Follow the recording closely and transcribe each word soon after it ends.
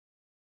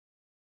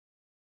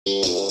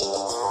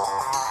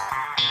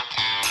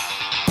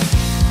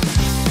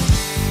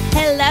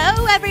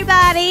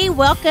everybody.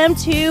 Welcome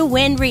to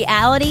When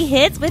Reality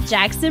Hits with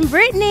Jax and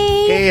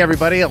Brittany. Hey,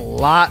 everybody. A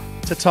lot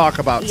to talk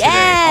about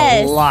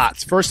today. A lot.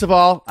 First of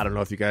all, I don't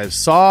know if you guys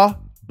saw,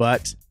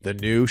 but the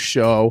new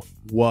show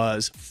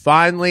was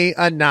finally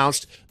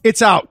announced.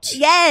 It's out.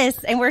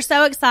 Yes, and we're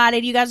so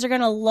excited. You guys are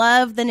going to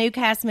love the new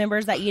cast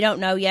members that you don't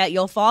know yet.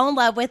 You'll fall in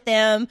love with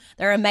them.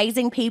 They're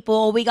amazing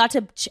people. We got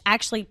to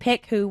actually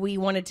pick who we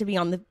wanted to be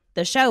on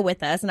the show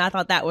with us, and I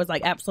thought that was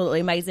like absolutely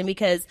amazing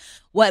because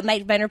what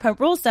made Vanderpump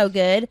Rules so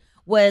good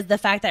was the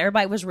fact that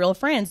everybody was real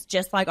friends,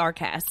 just like our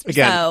cast.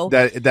 Again, so,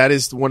 that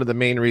is one of the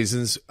main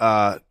reasons,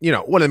 one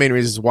of the main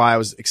reasons why I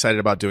was excited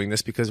about doing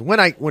this, because when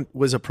I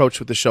was approached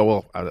with the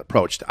show,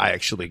 I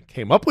actually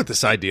came up with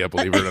this idea,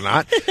 believe it or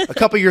not, a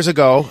couple years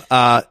ago,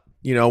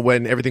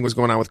 when everything was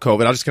going on with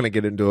COVID. I'm just going to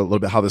get into a little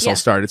bit how this all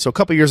started. So a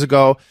couple years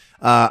ago,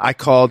 I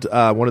called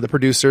one of the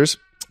producers,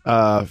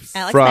 Alex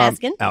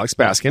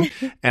Baskin,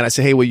 and I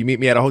said, hey, will you meet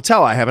me at a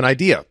hotel? I have an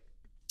idea.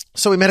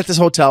 So we met at this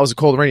hotel. It was a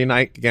cold, rainy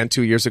night, again,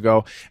 2 years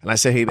ago. And I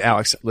said, hey,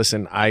 Alex,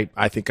 listen, I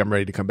think I'm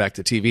ready to come back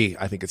to TV.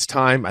 I think it's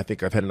time. I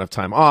think I've had enough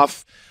time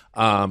off.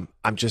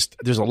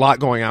 There's a lot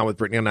going on with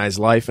Brittany and I's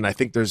life, and I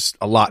think there's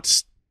a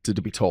lot to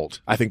be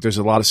told. I think there's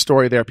a lot of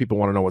story there. People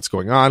want to know what's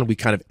going on. We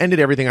kind of ended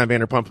everything on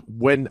Vanderpump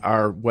when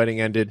our wedding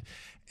ended,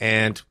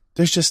 and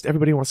there's just,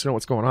 everybody wants to know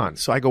what's going on.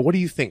 So I go, what do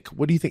you think?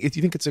 What do you think? If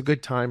you think it's a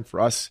good time for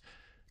us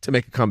to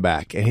make a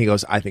comeback? And he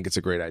goes, I think it's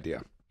a great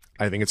idea.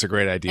 I think it's a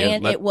great idea.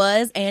 And it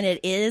was, and it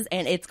is,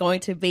 and it's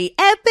going to be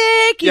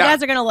epic. You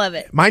guys are going to love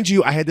it. Mind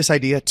you, I had this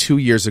idea 2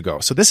 years ago.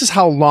 So this is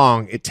how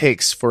long it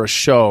takes for a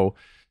show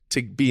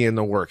to be in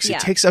the works. It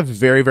takes a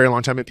very, very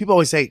long time. And people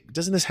always say,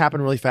 doesn't this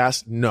happen really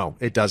fast? No,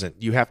 it doesn't.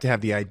 You have to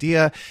have the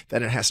idea.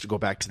 Then it has to go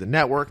back to the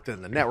network.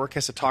 Then the network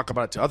has to talk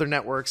about it to other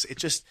networks.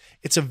 It's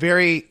a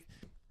very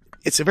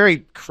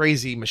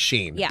crazy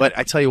machine. Yeah. But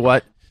I tell you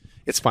what,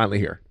 it's finally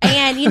here.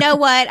 And you know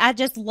what? I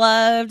just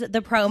loved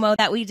the promo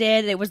that we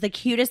did. It was the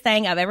cutest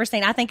thing I've ever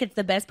seen. I think it's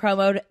the best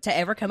promo to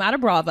ever come out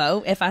of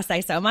Bravo, if I say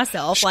so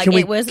myself. Can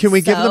we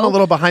give them a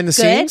little behind the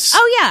scenes?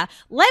 Oh, yeah.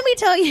 Let me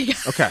tell you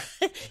guys. Okay.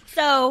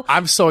 So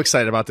I'm so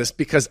excited about this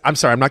because, I'm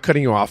sorry, I'm not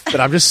cutting you off, but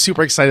I'm just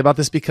super excited about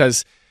this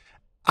because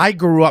I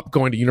grew up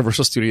going to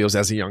Universal Studios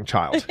as a young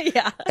child.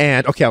 Yeah.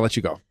 And, okay, I'll let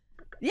you go.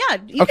 Yeah.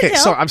 You okay,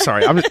 so I'm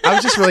sorry. I was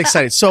just really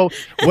excited. So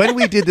when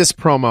we did this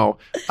promo,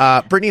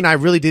 Brittany and I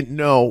really didn't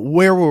know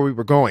where we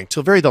were going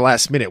till the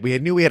last minute. We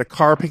knew we had a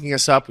car picking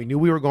us up. We knew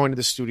we were going to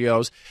the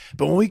studios.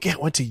 But when we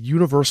went to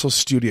Universal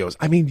Studios,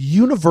 I mean,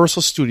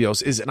 Universal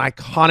Studios is an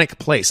iconic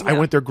place. Yeah. I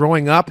went there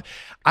growing up.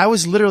 I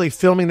was literally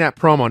filming that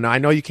promo. Now, I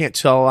know you can't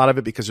tell a lot of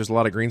it because there's a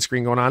lot of green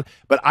screen going on,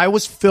 but I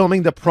was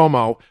filming the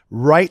promo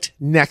right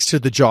next to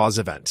the Jaws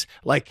event.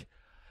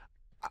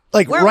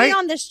 Were we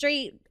on the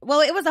street? Well,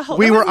 it was a whole.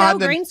 There was no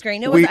green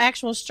screen. It was an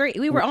actual street.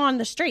 We were on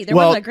the street. There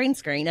wasn't a green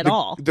screen at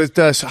all.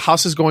 The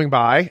houses going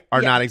by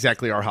are not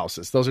exactly our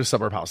houses. Those are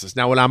suburb houses.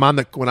 Now, when I'm on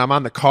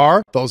the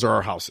car, those are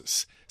our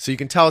houses. So you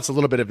can tell it's a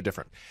little bit of a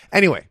different.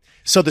 Anyway,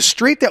 so the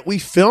street that we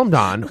filmed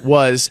on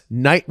was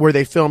where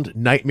they filmed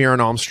Nightmare on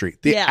Elm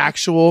Street.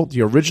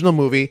 The original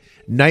movie,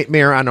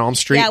 Nightmare on Elm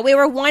Street. Yeah, we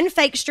were one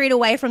fake street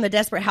away from the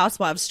Desperate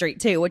Housewives street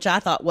too, which I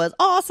thought was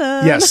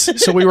awesome.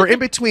 Yes. So we were in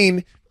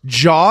between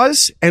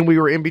Jaws and we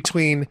were in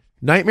between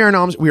Nightmare on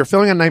Elm. We were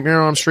filming on Nightmare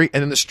on Elm Street,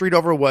 and then the street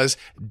over was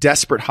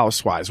Desperate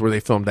Housewives, where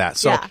they filmed that.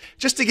 So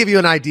just to give you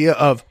an idea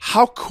of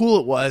how cool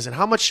it was and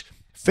how much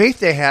faith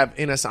they have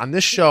in us on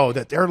this show,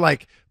 that they're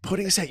like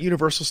putting us at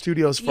Universal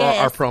Studios for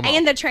our promo.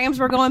 And the trams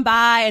were going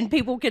by, and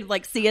people could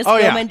see us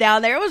filming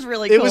down there. It was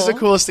really cool. It was the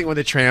coolest thing when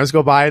the trams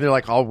go by, and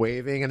they're all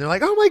waving, and they're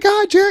like, "Oh my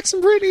God, Jax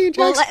and Brittany!"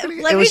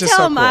 Let me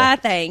tell my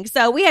thing.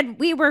 So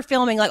we were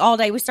filming all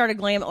day. We started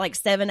Glam at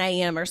 7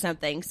 a.m. or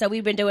something. So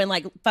we've been doing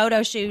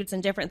photo shoots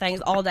and different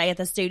things all day at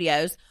the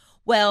studios.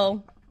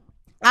 Well,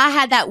 I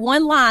had that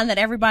one line that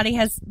everybody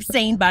has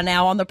seen by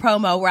now on the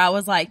promo where I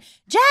was like,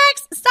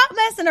 "Jax, stop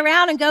messing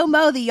around and go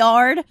mow the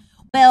yard."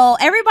 Well,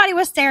 everybody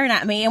was staring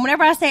at me, and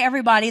whenever I say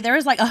everybody, there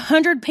was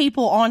 100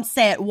 people on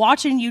set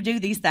watching you do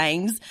these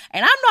things,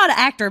 and I'm not an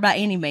actor by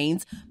any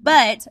means,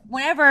 but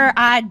whenever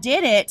I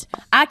did it,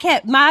 I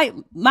kept, my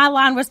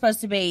line was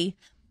supposed to be,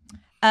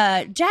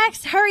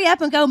 Jax, hurry up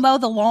and go mow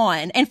the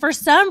lawn, and for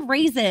some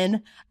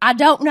reason, I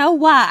don't know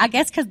why, I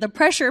guess because the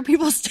pressure of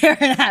people staring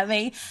at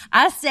me,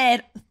 I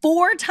said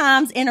 4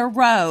 times in a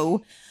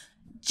row,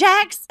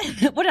 Jax,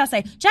 what did I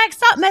say? Jax,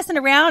 stop messing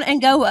around and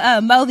go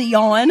mow the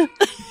lawn.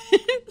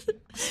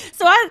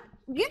 So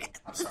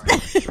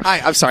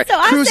Hi, I'm sorry.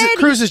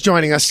 Cruz is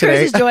joining us today.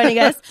 Cruz is joining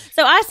us.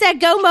 So I said,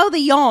 go mow the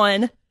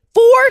yawn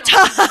 4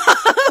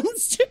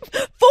 times.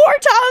 4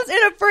 times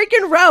in a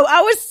freaking row.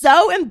 I was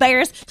so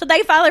embarrassed. So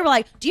they finally were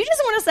like, do you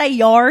just want to say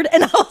yard?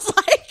 And I was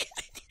like,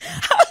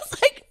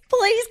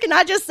 please, can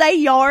I just say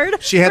yard?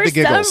 She had the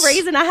giggles. For some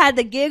reason, I had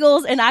the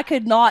giggles, and I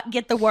could not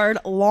get the word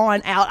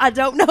lawn out. I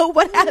don't know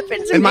what happened to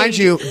me. And mind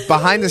you,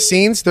 behind the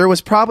scenes, there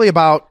was probably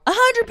about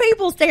 100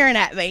 people staring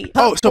at me.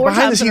 Oh, so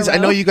behind the scenes, I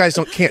know you guys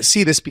can't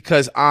see this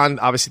because on,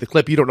 obviously, the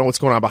clip, you don't know what's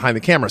going on behind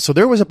the camera. So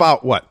there was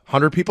about,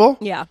 100 people?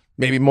 Yeah.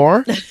 maybe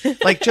more,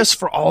 like just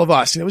for all of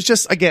us. And it was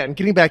just, again,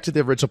 getting back to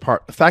the original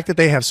part, the fact that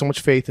they have so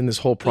much faith in this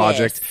whole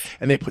project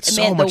and they put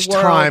so much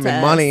time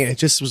and money. And it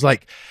just was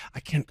like,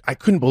 I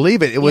couldn't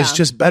believe it. It was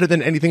just better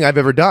than anything I've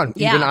ever done,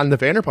 even on the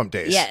Vanderpump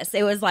days. Yes,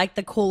 it was like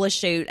the coolest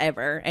shoot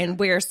ever. And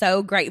we're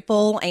so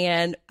grateful.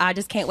 And I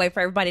just can't wait for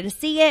everybody to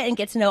see it and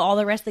get to know all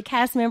the rest of the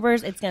cast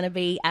members. It's going to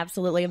be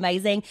absolutely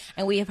amazing.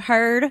 And we have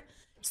heard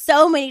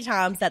so many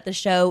times that the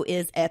show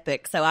is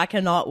epic, so I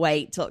cannot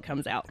wait till it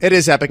comes out. It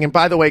is epic. And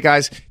by the way,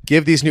 guys,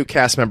 give these new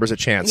cast members a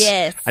chance.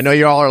 Yes. I know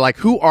you all are like,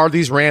 who are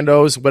these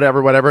randos,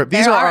 whatever.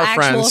 These are our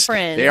friends.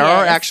 They are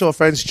our actual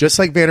friends, just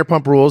like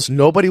Vanderpump Rules.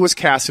 Nobody was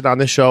casted on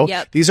this show.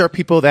 Yep. These are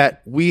people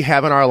that we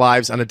have in our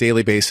lives on a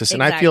daily basis.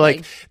 And I feel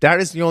like that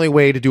is the only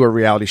way to do a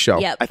reality show.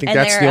 Yep. I think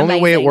that's the only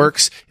way it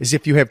works, is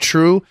if you have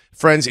true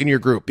friends in your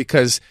group,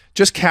 because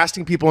just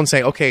casting people and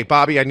saying, okay,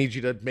 Bobby, I need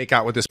you to make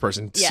out with this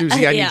person.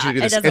 Susie, I need you to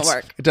do this. It doesn't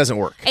work. It doesn't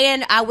work.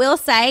 And I will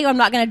say, I'm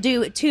not going to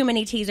do too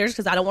many teasers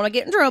because I don't want to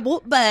get in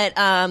trouble, but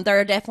there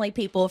are definitely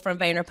people from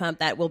Vanderpump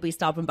that will be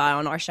stopping by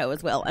on our show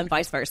as well, and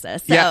vice versa.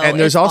 So and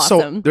there's also,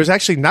 awesome. There's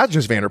actually not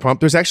just Vanderpump,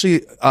 there's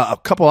actually a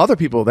couple other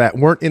people that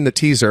weren't in the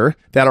teaser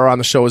that are on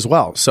the show as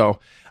well. So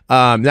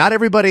not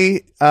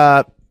everybody,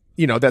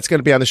 that's going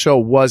to be on the show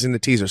was in the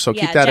teaser. So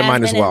keep that in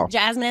mind as well.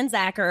 Jasmine and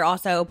Zach are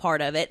also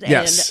part of it.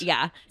 Yes.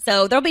 And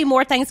so there'll be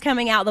more things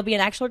coming out. There'll be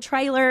an actual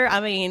trailer. I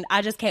mean,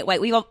 I just can't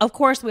wait. Of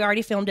course, we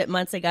already filmed it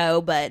months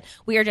ago, but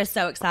we are just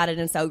so excited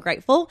and so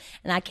grateful.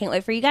 And I can't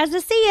wait for you guys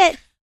to see it.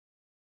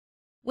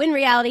 When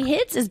Reality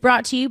Hits is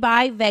brought to you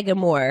by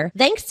Vegamore.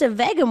 Thanks to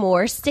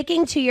Vegamore,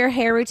 sticking to your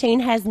hair routine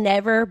has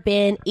never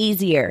been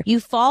easier. You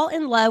fall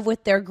in love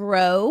with their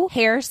Grow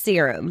Hair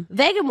Serum.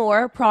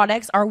 Vegamore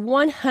products are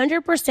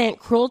 100%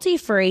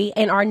 cruelty-free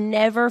and are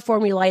never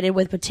formulated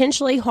with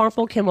potentially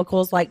harmful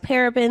chemicals like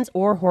parabens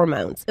or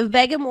hormones.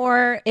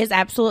 Vegamore is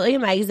absolutely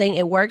amazing.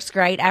 It works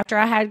great. After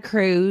I had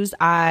cruise,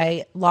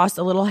 I lost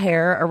a little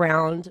hair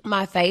around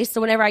my face. So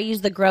whenever I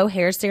used the Grow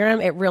Hair Serum,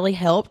 it really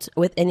helped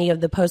with any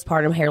of the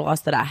postpartum hair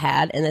loss that I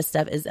had, and this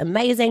stuff is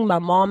amazing. My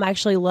mom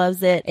actually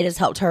loves it. It has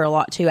helped her a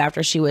lot too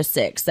after she was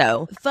sick.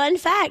 So, fun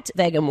fact,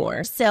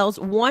 Vegamore sells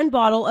one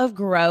bottle of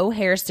Grow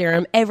Hair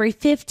Serum every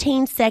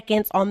 15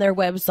 seconds on their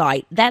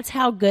website. That's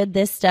how good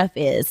this stuff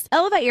is.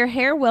 Elevate your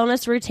hair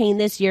wellness routine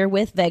this year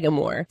with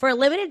Vegamore. For a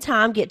limited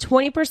time, get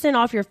 20%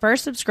 off your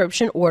first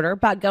subscription order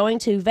by going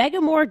to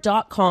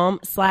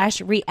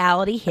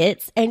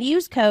vegamore.com/realityhits and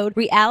use code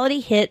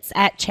realityhits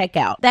at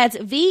checkout. That's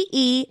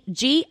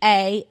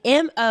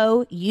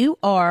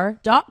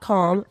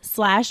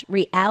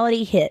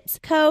vegamor.com/reality-hits.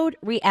 Code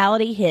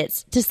reality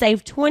hits to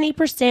save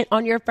 20%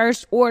 on your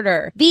first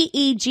order.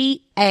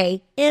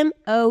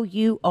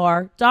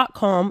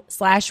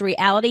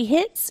 vegamor.com/reality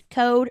hits.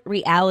 Code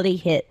reality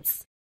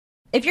hits.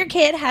 If your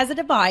kid has a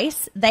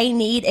device, they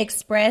need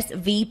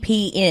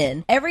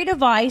ExpressVPN. Every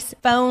device,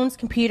 phones,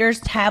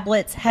 computers,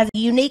 tablets, has a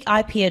unique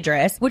IP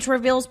address, which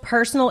reveals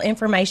personal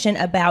information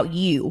about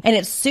you. And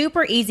it's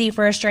super easy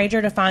for a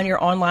stranger to find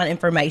your online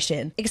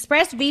information.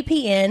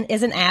 ExpressVPN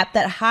is an app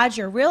that hides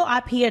your real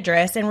IP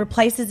address and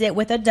replaces it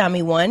with a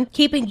dummy one,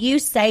 keeping you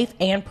safe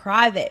and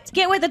private.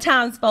 Get with the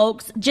times,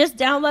 folks. Just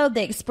download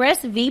the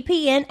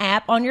ExpressVPN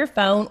app on your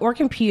phone or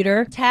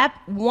computer, tap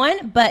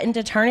one button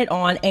to turn it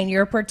on, and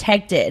you're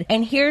protected.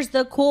 And here's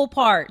the cool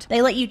part.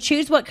 They let you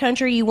choose what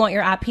country you want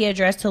your IP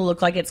address to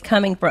look like it's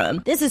coming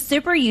from. This is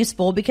super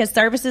useful because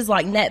services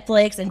like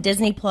Netflix and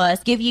Disney Plus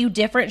give you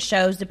different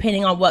shows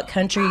depending on what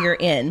country you're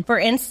in. For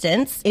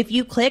instance, if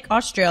you click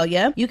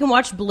Australia, you can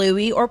watch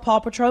Bluey or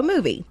Paw Patrol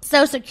movie.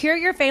 So secure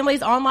your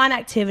family's online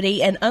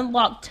activity and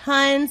unlock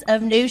tons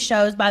of new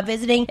shows by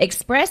visiting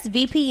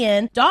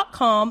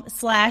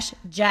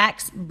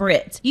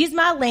expressvpn.com/JaxBrit. Use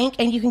my link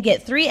and you can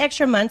get 3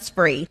 extra months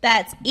free.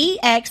 That's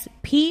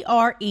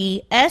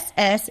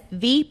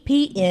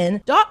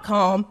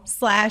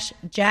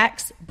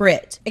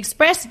expressvpn.com/JaxBrit.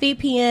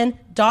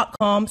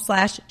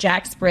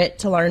 expressvpn.com/JaxBrit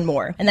to learn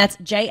more. And that's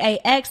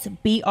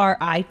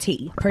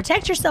JaxBrit.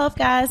 Protect yourself,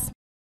 guys.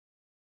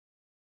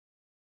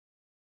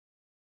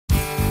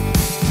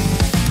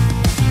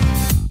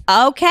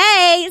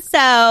 Okay,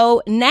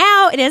 so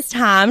now it is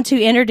time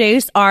to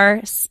introduce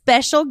our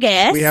special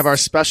guest. We have our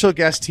special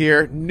guest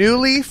here,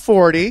 newly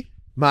 40,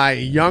 my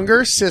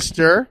younger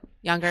sister.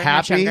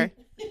 Much younger.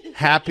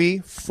 Happy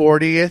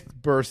 40th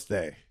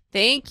birthday.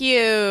 Thank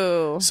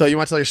you. So you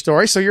want to tell your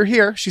story? So you're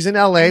here. She's in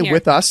LA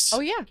with us. Oh,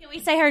 yeah. Can we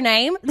say her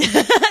name?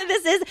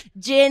 This is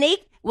Jenny.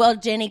 Well,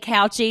 Jenny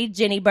Cauchi,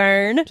 Jenny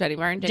Byrne. Jenny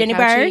Byrne.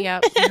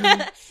 Yep.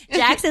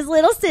 Jax's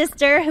little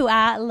sister, who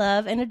I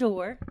love and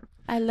adore.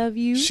 I love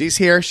you. She's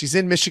here. She's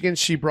in Michigan.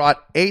 She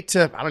brought 8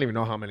 to, I don't even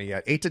know how many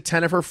yet, 8 to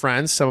 10 of her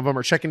friends. Some of them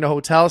are checking into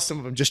hotels. Some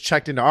of them just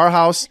checked into our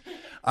house.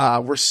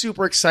 We're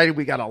super excited.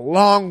 We got a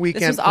long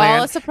weekend This was planned.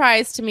 all a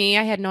surprise to me.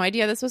 I had no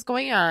idea this was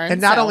going on. And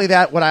not only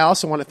that, what I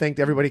also want to thank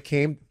to everybody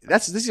came.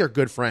 These are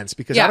good friends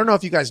because I don't know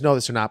if you guys know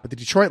this or not, but the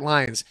Detroit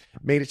Lions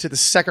made it to the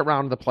second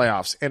round of the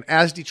playoffs. And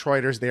as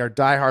Detroiters, they are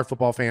diehard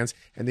football fans,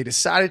 and they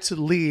decided to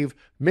leave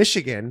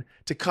Michigan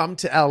to come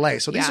to LA.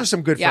 So these are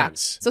some good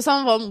friends. So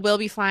some of them will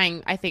be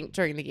flying, I think,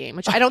 during the game,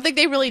 which I don't think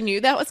they really knew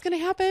that was going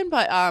to happen,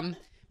 but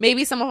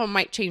maybe some of them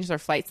might change their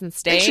flights and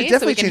stay. They should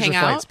definitely change their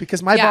flights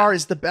because my bar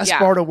is the best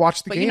bar to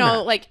watch the game. But you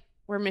know, at. like,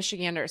 we're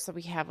Michiganders, so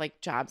we have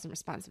like jobs and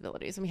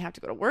responsibilities, and we have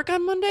to go to work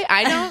on Monday.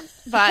 I don't,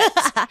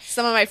 but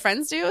some of my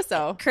friends do.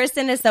 So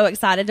Kristen is so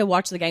excited to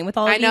watch the game with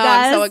all of you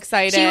guys. I'm so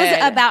excited. She was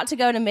about to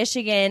go to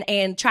Michigan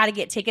and try to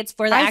get tickets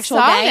for the actual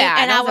saw game,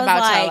 that. and I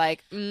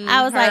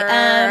was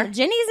like,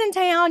 Jenny's in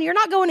town. You're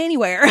not going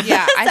anywhere.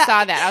 Yeah, I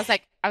saw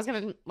that. I was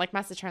gonna like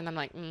message her, and then I'm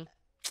like.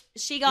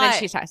 She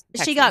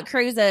got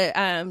Cruz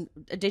a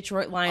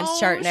Detroit Lions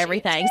shirt and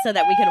everything so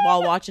that we could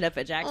all watch it up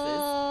at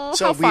Jax's.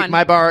 So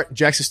my bar,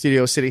 Jackson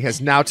Studio City,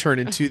 has now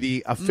turned into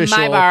the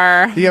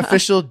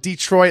official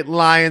Detroit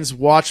Lions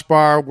watch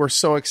bar. We're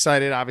so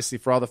excited, obviously,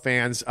 for all the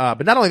fans.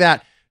 But not only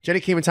that,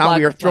 Jenny came in town.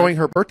 We are throwing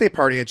her birthday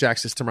party at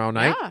Jax's tomorrow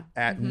night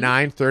at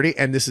 9:30,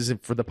 and this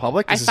isn't for the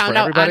public. This is found for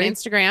out everybody. on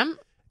Instagram.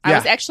 I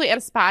was actually at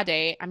a spa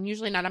day. I'm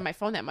usually not on my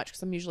phone that much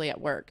because I'm usually at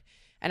work.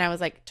 And I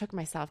was like, took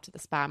myself to the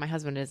spa. My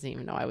husband doesn't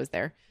even know I was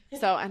there.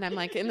 So, and I'm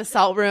like in the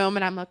salt room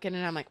and I'm looking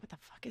and I'm like, what the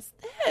fuck is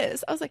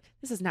this? I was like,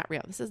 this is not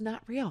real. This is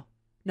not real.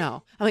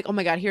 No. I'm like, oh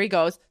my God, here he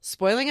goes.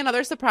 Spoiling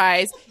another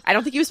surprise. I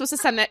don't think he was supposed to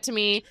send that to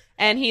me.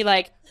 And he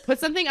like put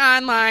something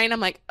online. I'm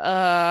like, so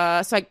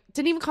I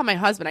didn't even call my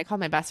husband. I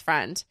called my best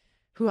friend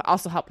who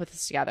also helped put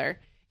this together.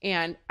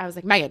 And I was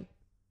like, Megan,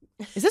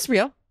 is this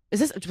real?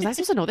 Was I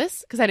supposed to know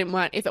this? Because I didn't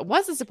want, if it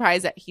was a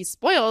surprise that he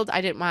spoiled, I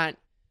didn't want,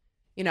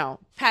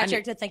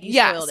 Patrick to think he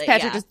spoiled it.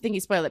 Patrick to think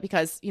he spoiled it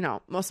because,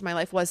 most of my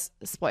life was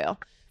a spoil.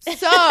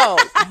 So, on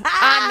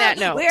that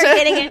note. We're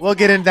getting it. We'll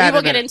get into that. We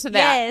will get into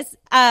that.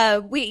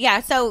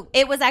 Yes. So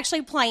it was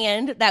actually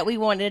planned that we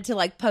wanted to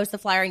like post the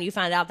flyer and you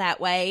find out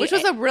that way. Which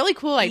was a really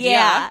cool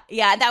idea.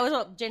 Yeah. That was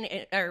what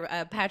Jenny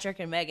or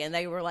Patrick and Megan,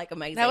 they were like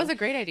amazing. That was a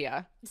great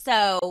idea.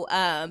 So,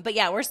 but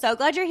yeah, we're so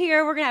glad you're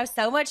here. We're going to have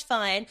so much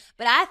fun.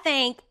 But I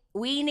think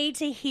we need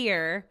to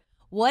hear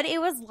what it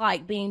was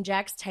like being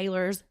Jax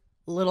Taylor's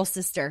little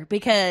sister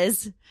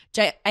because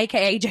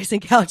aka Jason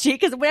Cauchi,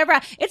 because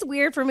whenever it's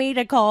weird for me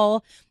to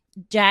call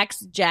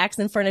Jax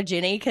in front of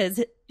Jenny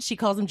because she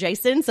calls him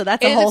Jason, so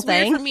that's the whole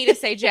thing. It's weird for me to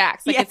say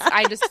Jax. Like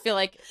I just feel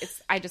like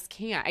I just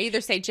can't. I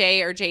either say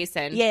Jay or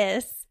Jason.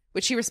 Yes.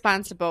 Which he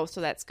responds to both,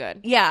 so that's good.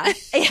 Yeah.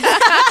 He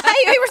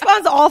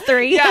responds to all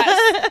three.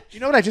 Yes.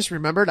 You know what I just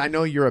remembered? I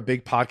know you're a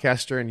big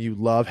podcaster and you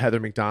love Heather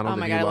McDonald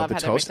and you love the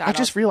toast. I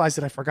just realized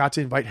that I forgot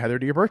to invite Heather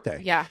to your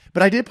birthday. Yeah.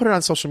 But I did put it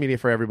on social media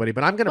for everybody,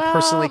 but I'm going to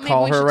personally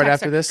call her right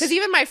after this. Because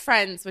even my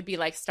friends would be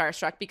like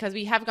starstruck because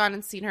we have gone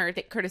and seen her,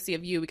 courtesy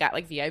of you. We got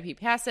like VIP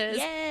passes.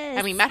 Yes.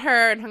 And we met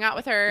her and hung out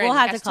with her. We'll and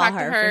have to call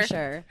her for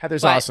sure.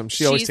 Heather's awesome.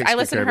 She always takes I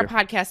listen good to her care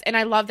of you. podcast and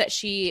I love that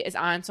she is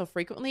on so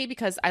frequently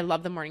because I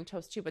love the morning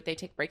toast too, but they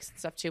take breaks and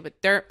stuff too. But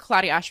they're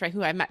Claudia Oshry,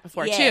 who I met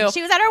before too.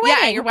 She was at our wedding.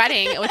 Yeah, at your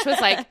wedding, which was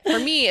like, for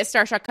me, a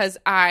starstruck because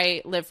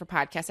I live for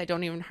podcasts. I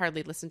don't even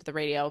hardly listen to the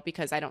radio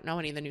because I don't know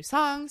any of the new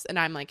songs. And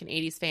I'm like an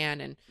 80s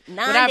fan and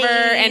 90s. Whatever.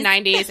 And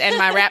 90s. And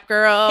my rap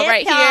girl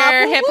right Hip-hop.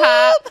 here. Hip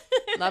hop.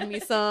 Love me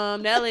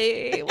some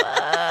Nelly.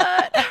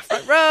 What?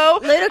 Front row.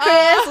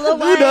 Ludacris. Lil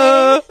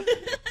Luda.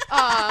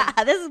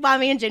 Wayne. This is why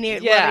me and Jenny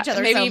love each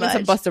other maybe so even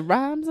much. some Busta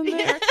Rhymes in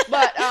there.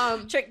 But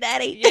Trick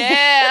Daddy.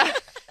 yeah.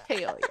 Hell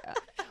yeah.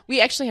 We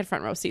actually had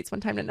front row seats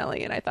one time to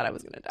Nelly, and I thought I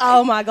was going to die.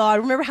 Oh my God!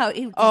 Remember how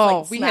he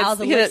smiles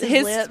and licks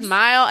his lips?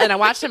 Smile, and I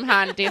watched him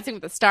on Dancing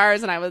with the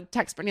Stars, and I would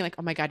text Brittany like,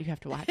 "Oh my God, you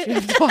have to watch! You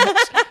have to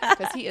watch!"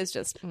 Because he is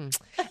just.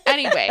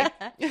 Anyway,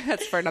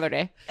 that's for another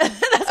day.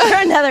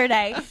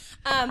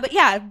 But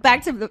yeah,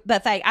 back to the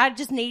thing. I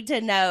just need to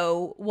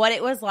know what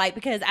it was like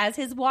because as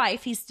his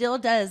wife, he still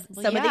does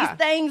some of these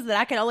things that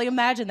I can only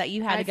imagine that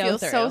you had to go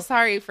through. I feel so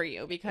sorry for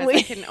you because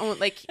I can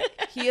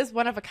he is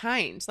one of a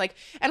kind.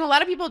 And a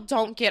lot of people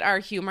don't get our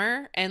humor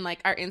and like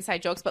our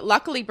inside jokes, but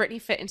luckily Brittany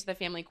fit into the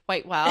family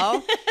quite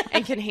well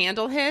and can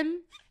handle him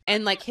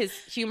and like his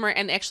humor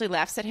and actually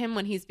laughs at him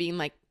when he's being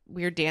like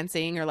weird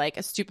dancing or like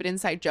a stupid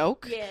inside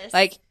joke. Yes.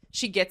 Like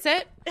she gets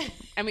it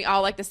and we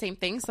all like the same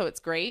thing, so it's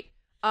great.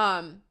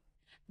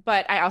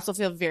 But I also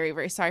feel very,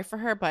 very sorry for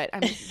her. But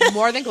I'm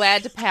more than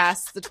glad to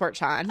pass the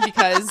torch on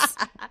because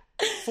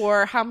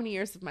for how many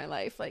years of my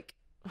life, like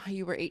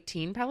you were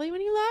 18 probably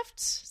when you left.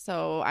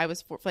 So I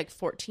was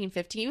 14,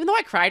 15, even though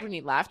I cried when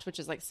he left, which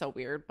is like so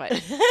weird. But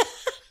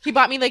he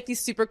bought me like these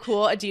super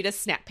cool Adidas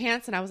snap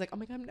pants. And I was like, oh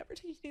my God, I'm never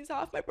taking these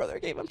off. My brother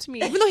gave them to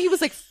me, even though he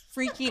was like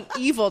freaking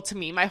evil to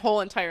me my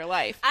whole entire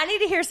life. I need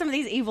to hear some of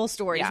these evil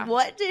stories. Yeah.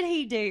 What did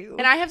he do?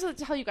 And I have to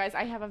tell you guys,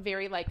 I have a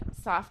very like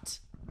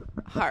soft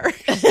heart.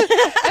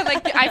 And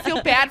like I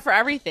feel bad for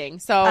everything.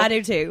 So I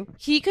do too.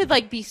 He could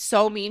like be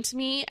so mean to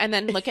me and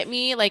then look at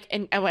me like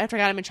and after I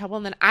got him in trouble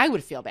and then I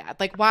would feel bad.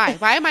 Like why?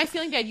 Why am I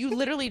feeling bad? You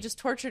literally just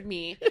tortured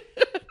me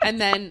and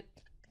then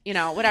you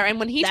know, whatever. And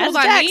when he That's told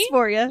on Jax me,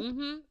 for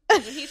you.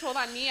 when he told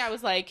on me, I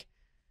was like,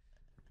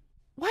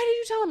 why did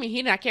you tell me? He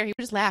did not care. He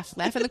would just laugh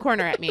in the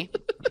corner at me.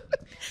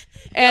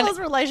 And Y'all's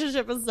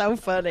relationship is so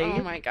funny.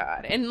 oh my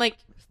God. And like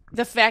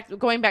the fact,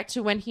 going back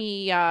to when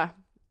he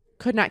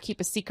could not keep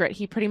a secret,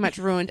 he pretty much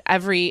ruined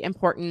every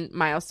important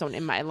milestone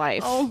in my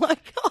life. Oh my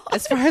God.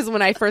 As far as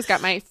when I first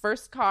got my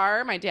first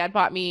car, my dad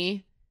bought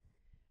me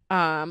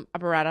a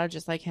Beretta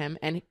just like him.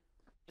 And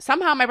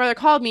somehow my brother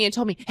called me and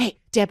told me, hey,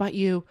 Dad bought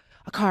you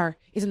a car.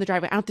 It's in the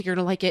driveway. I don't think you're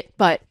going to like it,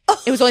 but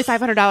it was only $500.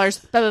 Blah,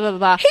 blah, blah,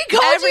 blah. He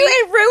called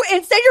you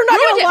and said you're not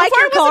going to like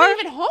your car?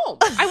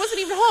 I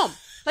wasn't even home.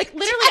 Like,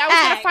 literally, I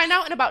was going to find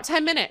out in about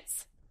 10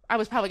 minutes. I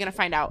was probably going to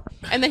find out.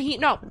 And then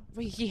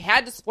he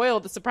had to spoil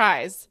the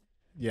surprise.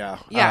 Yeah.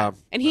 Yeah.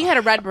 And he had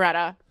a red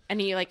Beretta. And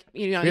he, like,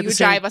 you know, you would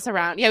drive us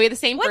around. Yeah, we had the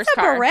same first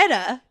car. What's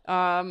a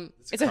Beretta?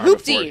 It's a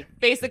hoopty,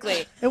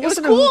 basically. It was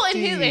cool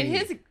in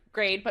his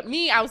grade, but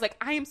me, I was like,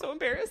 I am so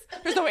embarrassed.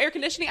 There's no air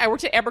conditioning. I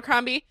worked at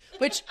Abercrombie,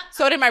 which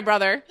so did my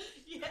brother.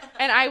 Yeah.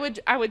 And I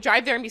would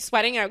drive there and be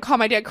sweating, and I would call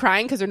my dad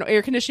crying because no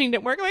air conditioning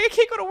didn't work. I'm like, I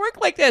can't go to work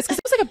like this, because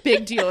it was like a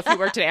big deal if you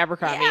worked at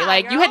Abercrombie.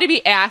 You had to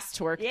be asked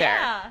to work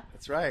there.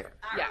 That's right.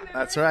 Yeah,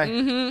 that's right.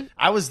 Mm-hmm.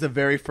 I was the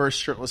very first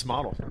shirtless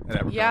model at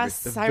Abercrombie.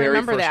 Yes, I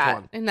remember that.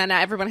 One. And then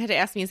everyone had to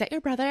ask me, "Is that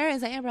your brother?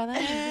 Is that your brother?"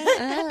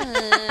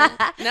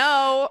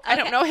 No, I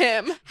don't know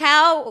him.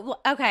 How?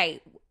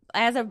 Okay,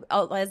 as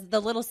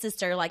the little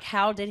sister, like,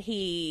 how did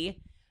he,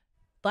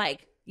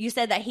 like? You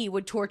said that he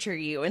would torture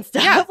you and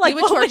stuff. Yeah, like,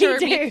 he would torture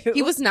me.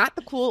 He was not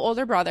the cool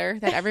older brother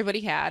that everybody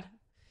had.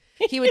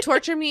 He would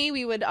torture me.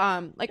 We would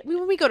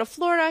when we go to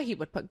Florida, he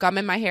would put gum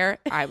in my hair.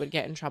 I would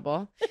get in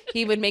trouble.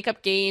 He would make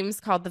up games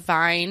called the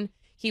Vine.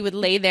 He would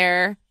lay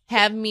there,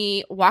 have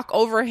me walk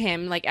over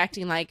him, like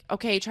acting like,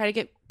 okay, try to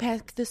get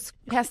past this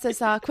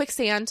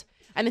quicksand,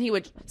 and then he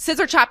would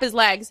scissor chop his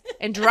legs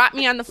and drop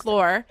me on the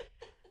floor.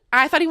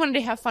 I thought he wanted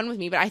to have fun with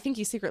me, but I think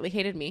he secretly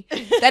hated me.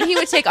 Then he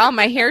would take all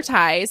my hair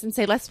ties and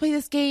say, let's play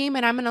this game,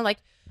 and I'm going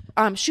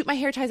to, shoot my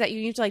hair ties at you.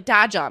 You need to,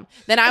 dodge them.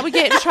 Then I would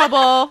get in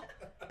trouble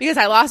because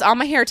I lost all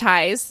my hair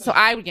ties, so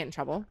I would get in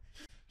trouble.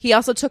 He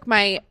also took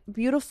my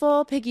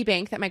beautiful piggy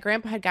bank that my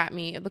grandpa had got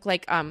me. It looked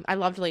like, I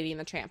loved Lady and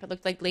the Tramp. It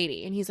looked like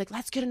Lady. And he's like,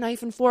 let's get a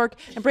knife and fork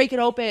and break it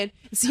open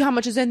and see how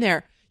much is in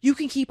there. You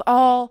can keep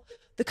all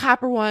the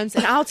copper ones,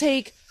 and I'll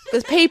take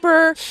the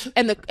paper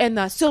and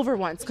the silver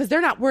ones, because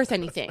they're not worth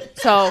anything.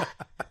 So,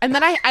 and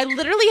then I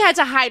literally had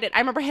to hide it. I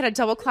remember I had a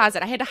double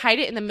closet. I had to hide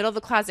it in the middle of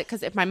the closet,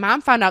 because if my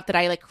mom found out that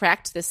I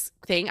cracked this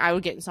thing, I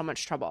would get in so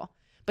much trouble.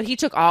 But he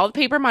took all the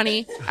paper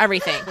money,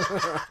 everything.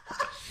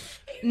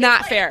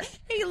 Not fair.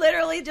 He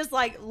literally just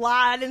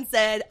lied and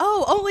said,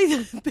 "Oh, only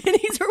the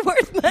pennies are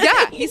worth money."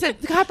 Yeah, he said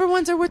the copper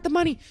ones are worth the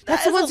money.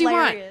 That's the ones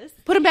hilarious. You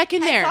want. Put them back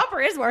in there.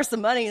 Copper is worth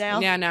some money now.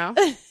 Yeah, no.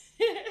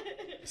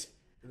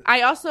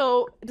 I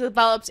also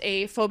developed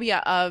a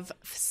phobia of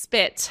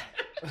spit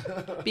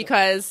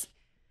because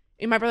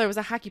my brother was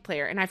a hockey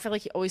player, and I feel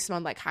like he always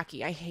smelled like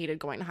hockey. I hated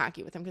going to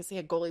hockey with him because he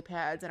had goalie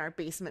pads and our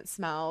basement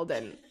smelled,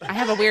 and I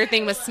have a weird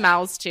thing with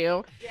smells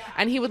too.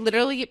 And he would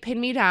literally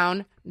pin me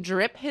down,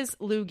 drip his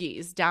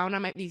loogies down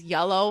on these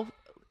yellow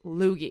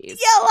loogies.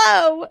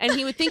 Yellow! And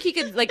he would think he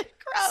could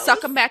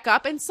suck them back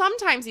up, and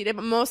sometimes he did,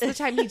 but most of the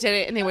time he did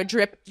it, and they would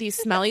drip these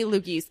smelly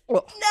loogies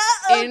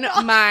in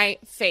my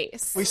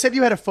face. We said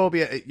you had a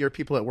phobia at your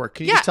people at work.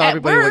 Can you just tell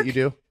everybody what you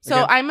do? So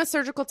again? I'm a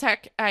surgical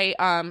tech. I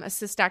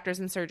assist doctors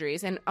in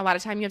surgeries, and a lot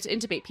of time you have to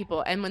intubate people,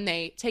 and when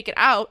they take it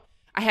out,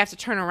 I have to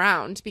turn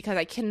around because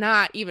I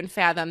cannot even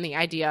fathom the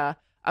idea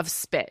of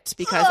spit,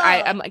 because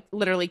I'm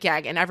literally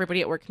gag, and everybody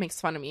at work makes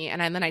fun of me,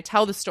 and then I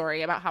tell the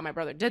story about how my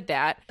brother did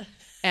that.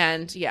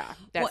 And yeah,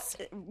 that's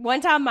one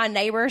time my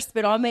neighbor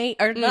spit on me,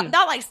 or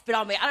not spit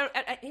on me.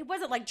 He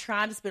wasn't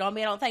trying to spit on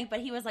me, I don't think, but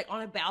he was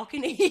on a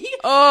balcony,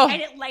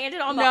 and it landed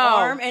on my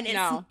arm, and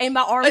and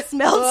my arm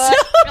smelled so.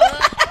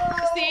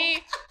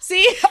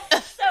 See,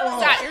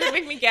 stop! You're gonna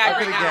make me gag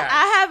right now.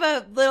 I have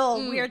a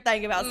little weird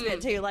thing about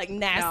spit too,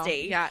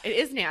 nasty. No. Yeah, it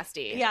is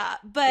nasty. Yeah,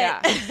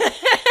 but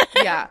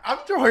yeah. I'm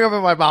throwing up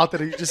in my mouth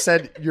that you just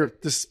said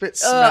the spit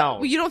smell.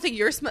 Well, you don't think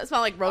yours smell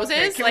like roses?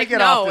 Okay, can we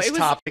get off this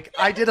topic?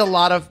 I did a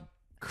lot of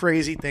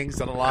crazy things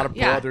that a lot of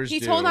brothers do. He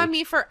told on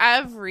me for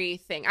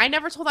everything. I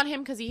never told on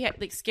him because he had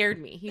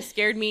scared me. He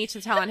scared me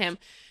to tell on him.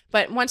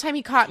 But one time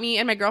he caught me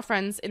and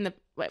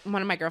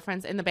one of my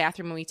girlfriends in the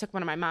bathroom, and we took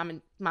one of my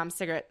mom's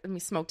cigarette and we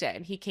smoked it,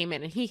 and he came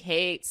in, and he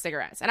hates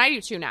cigarettes, and I do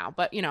too now,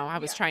 but I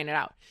was trying it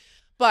out.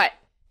 But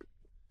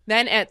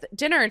then at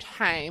dinner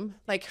time,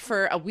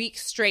 for a week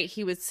straight,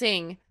 he would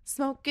sing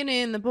 "Smoking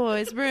in the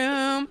Boys'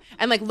 Room"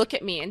 and look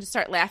at me and just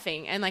start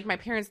laughing, and my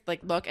parents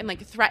look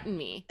and threaten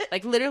me,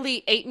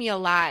 literally ate me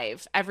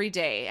alive every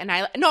day. And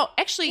he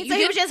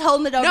was just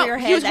holding it over your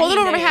head. He was holding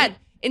it over my head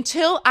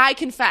until I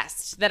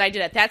confessed that I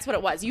did it. That's what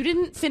it was. You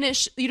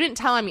didn't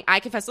tell on me. I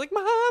confessed, Mom,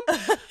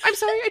 I'm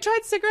sorry, I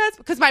tried cigarettes,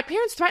 because my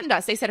parents threatened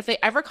us. They said if they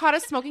ever caught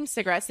us smoking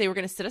cigarettes, they were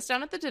going to sit us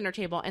down at the dinner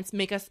table and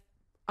make us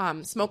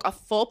smoke a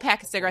full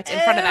pack of cigarettes in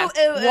front of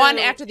them, one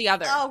after the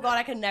other. Oh God,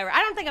 I could never.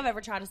 I don't think I've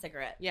ever tried a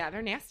cigarette. Yeah,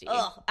 they're nasty.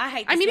 Ugh, I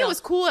hate. I mean, it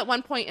was cool at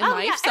one point in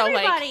life. Yeah, so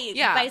everybody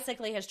like,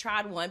 basically has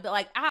tried one, but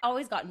like I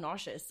always got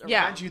nauseous.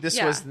 Yeah. Mind you,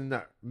 this was in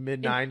the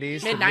mid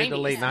 90s, mid to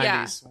late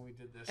 90s when we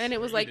did this. And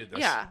it was like,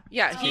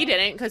 yeah, he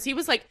didn't, because he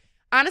was like,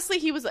 honestly,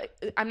 he was like,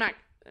 I'm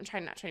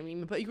trying not to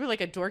mean, but you were like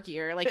a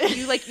dorkier.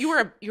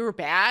 You were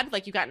bad.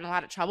 Like you got in a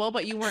lot of trouble,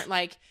 but you weren't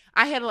like,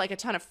 I had like a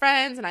ton of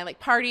friends and I like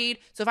partied.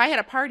 So if I had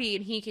a party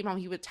and he came home,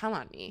 he would tell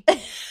on me.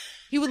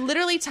 He would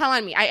literally tell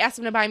on me. I asked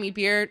him to buy me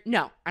beer.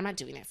 No, I'm not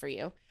doing that for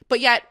you.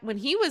 But yet when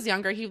he was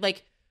younger, he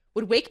like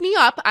would wake me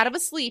up out of a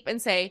sleep and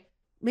say,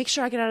 make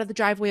sure I get out of the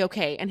driveway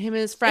okay. And him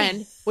and his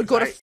friend would go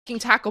to fucking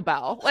Taco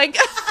Bell. Like,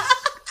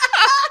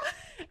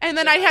 and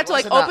then I'd have to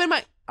like open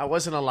my... I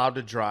wasn't allowed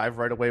to drive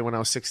right away when I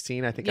was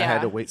 16. I think I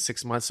had to wait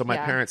 6 months. So my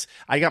parents,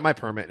 I got my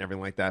permit and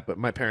everything like that, but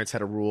my parents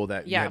had a rule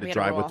that you had to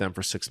drive with them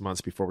for 6 months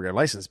before we got a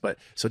license. But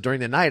so during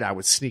the night, I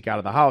would sneak out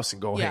of the house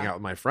and go hang out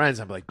with my friends.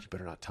 I'd be like, you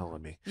better not tell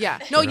on me. Yeah.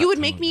 No, you would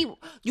make me,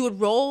 you would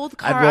roll the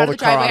car out of the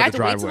driveway. I had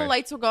to wait till the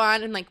lights were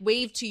gone and like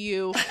wave to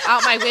you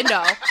out my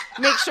window.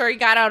 Make sure you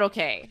got out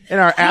okay. In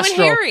our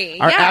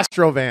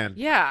Astro van.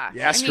 Yeah.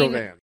 The Astro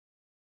van.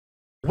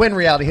 When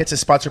Reality Hits is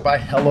sponsored by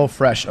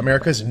HelloFresh,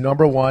 America's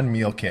 #1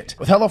 meal kit.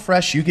 With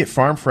HelloFresh, you get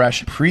farm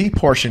fresh,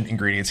 pre-portioned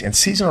ingredients and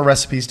seasonal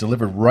recipes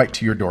delivered right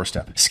to your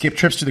doorstep. Skip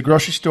trips to the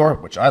grocery store,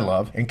 which I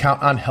love, and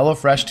count on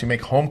HelloFresh to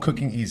make home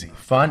cooking easy,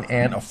 fun,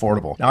 and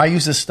affordable. Now, I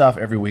use this stuff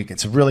every week.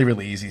 It's really,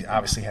 really easy.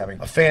 Obviously, having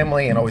a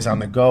family and always on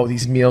the go,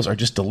 these meals are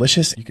just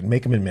delicious. You can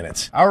make them in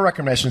minutes. Our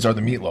recommendations are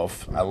the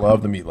meatloaf. I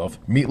love the meatloaf.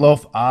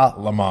 Meatloaf a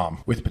la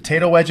mom with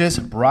potato wedges,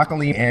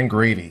 broccoli, and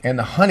gravy. And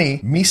the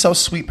honey miso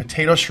sweet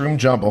potato shroom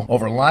jumbo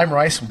over lime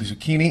rice with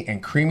zucchini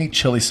and creamy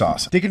chili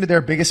sauce. Dig into their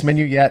biggest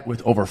menu yet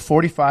with over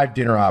 45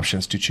 dinner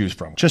options to choose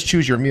from. Just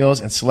choose your meals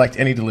and select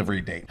any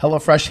delivery date.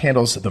 HelloFresh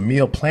handles the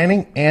meal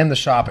planning and the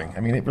shopping. I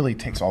mean, it really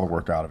takes all the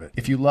work out of it.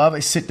 If you love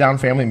a sit-down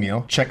family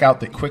meal, check out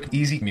the quick,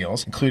 easy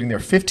meals, including their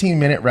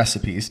 15-minute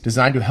recipes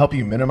designed to help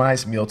you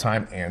minimize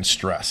mealtime and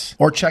stress.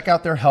 Or check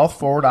out their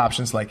health-forward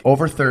options like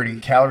Over 30,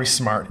 Calorie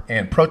Smart,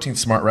 and Protein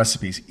Smart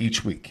recipes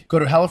each week. Go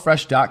to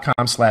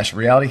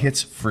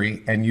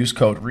HelloFresh.com/RealityHitsFree and use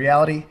code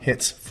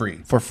RealityHitsFree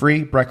for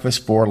free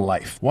breakfast for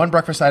life. One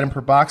breakfast item per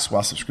box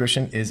while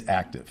subscription is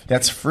active.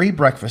 That's free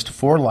breakfast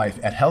for life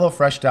at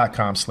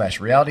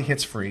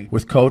HelloFresh.com/RealityHitsFree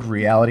with code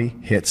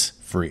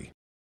RealityHitsFree.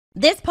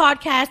 This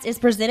podcast is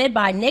presented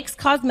by NYX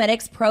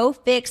Cosmetics Pro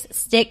Fix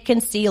Stick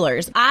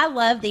Concealers. I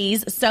love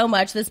these so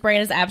much. This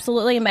brand is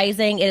absolutely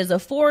amazing. It is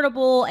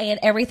affordable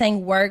and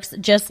everything works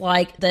just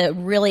like the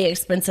really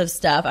expensive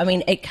stuff. I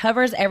mean, it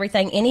covers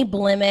everything, any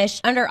blemish,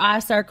 under eye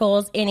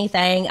circles,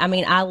 anything. I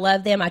mean, I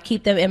love them. I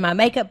keep them in my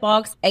makeup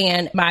box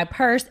and my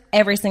purse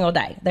every single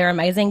day. They're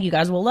amazing. You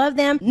guys will love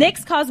them.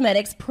 NYX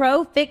Cosmetics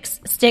Pro Fix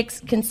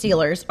Sticks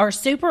Concealers are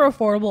super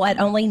affordable at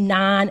only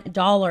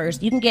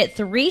 $9. You can get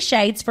 3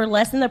 shades for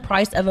less than the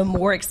price of a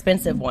more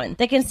expensive one.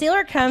 The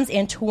concealer comes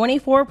in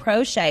 24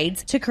 pro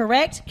shades to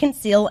correct,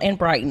 conceal, and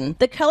brighten.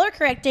 The color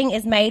correcting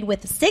is made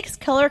with 6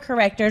 color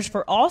correctors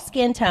for all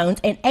skin tones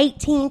and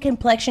 18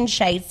 complexion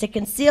shades to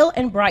conceal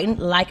and brighten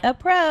like a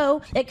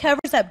pro. It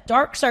covers up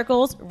dark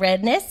circles,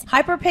 redness,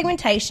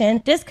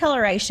 hyperpigmentation,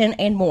 discoloration,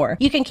 and more.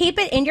 You can keep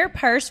it in your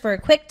purse for a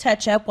quick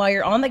touch-up while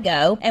you're on the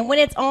go, and when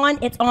it's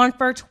on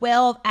for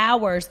 12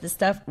 hours. The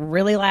stuff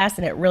really lasts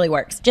and it really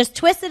works. Just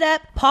twist it up,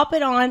 pop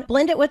it on,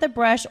 blend it with a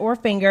brush or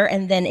finger,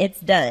 and then it's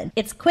done.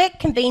 It's quick,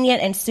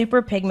 convenient, and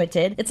super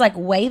pigmented. It's like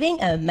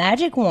waving a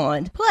magic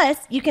wand. Plus,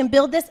 you can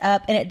build this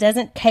up and it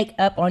doesn't cake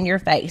up on your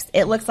face.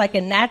 It looks like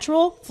a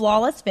natural,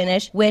 flawless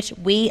finish, which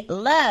we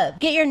love.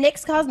 Get your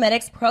NYX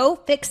Cosmetics Pro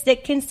Fix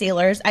Stick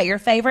Concealers at your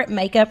favorite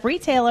makeup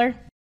retailer.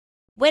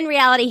 When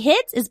Reality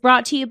Hits is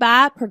brought to you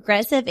by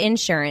Progressive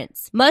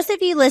Insurance. Most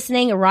of you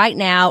listening right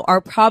now are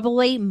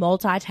probably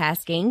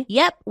multitasking.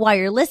 Yep, while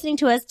you're listening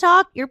to us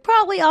talk, you're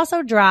probably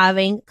also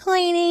driving,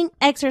 cleaning,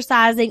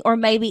 exercising, or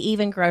maybe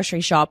even grocery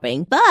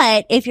shopping.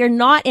 But if you're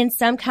not in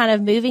some kind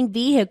of moving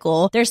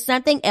vehicle, there's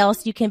something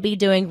else you can be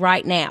doing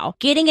right now.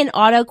 Getting an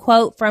auto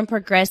quote from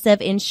Progressive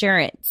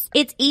Insurance.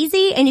 It's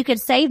easy and you could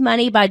save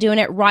money by doing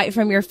it right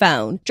from your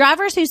phone.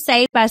 Drivers who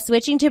save by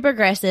switching to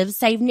Progressive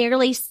save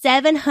nearly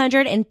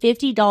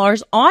 $750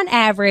 on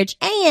average,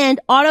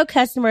 and auto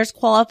customers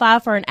qualify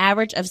for an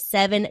average of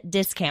 7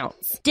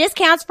 discounts.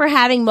 Discounts for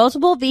having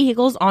multiple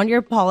vehicles on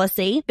your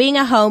policy, being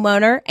a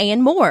homeowner,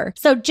 and more.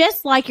 So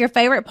just like your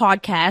favorite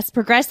podcast,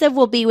 Progressive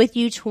will be with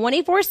you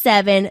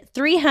 24/7,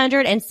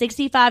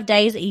 365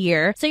 days a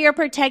year, so you're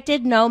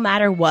protected no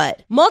matter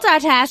what.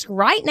 Multitask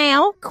right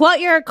now. Quote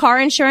your car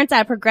insurance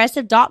at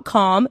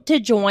Progressive.com to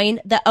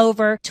join the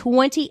over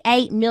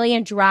 28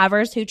 million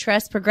drivers who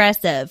trust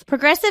Progressive.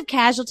 Progressive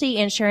Casualty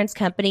Insurance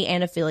Company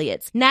and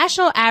affiliates.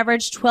 National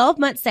average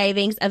 12-month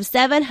savings of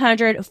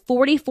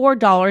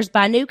 $744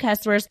 by new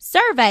customers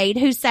surveyed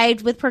who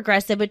saved with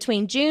Progressive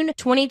between June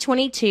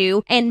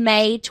 2022 and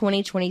May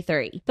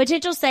 2023.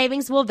 Potential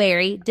savings will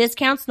vary.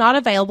 Discounts not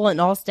available in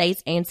all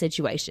states and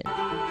situations.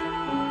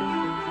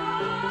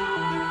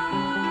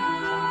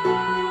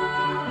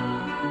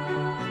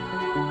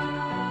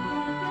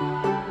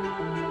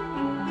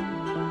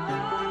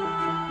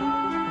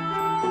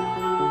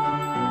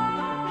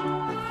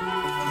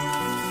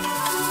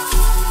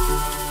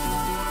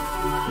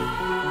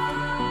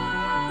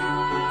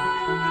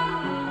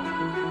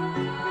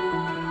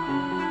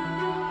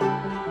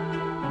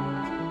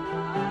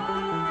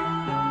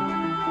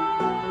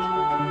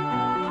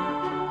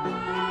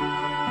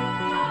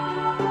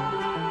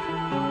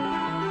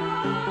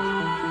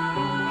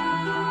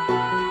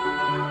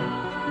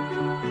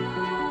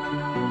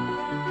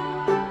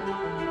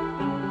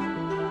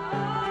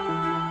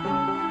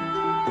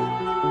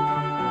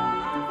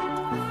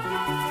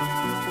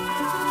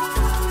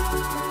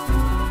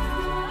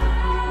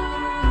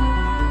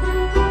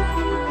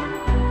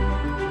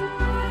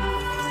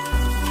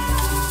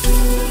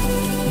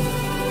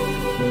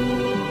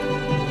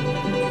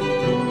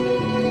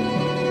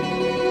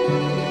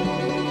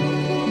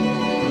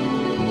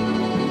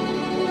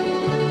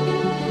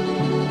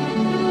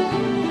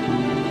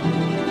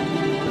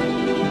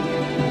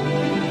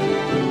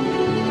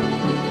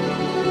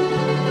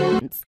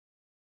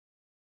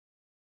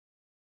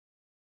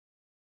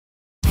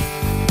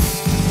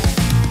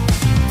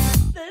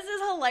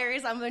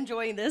 I'm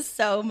enjoying this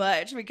so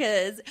much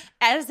because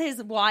as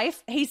his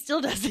wife, he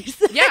still does these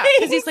things. Yeah,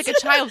 because he's like a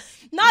child.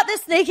 Not the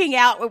sneaking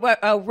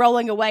out,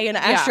 rolling away in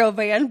an Astro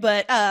van,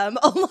 but a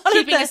lot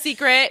keeping of a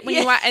secret when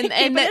you want.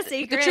 And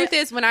the truth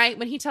is,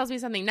 when he tells me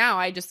something now,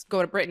 I just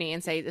go to Brittany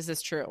and say, "Is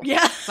this true?"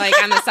 Yeah,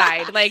 like on the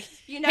side, like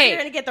hey, you're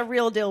gonna get the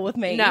real deal with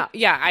me. No,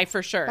 yeah, I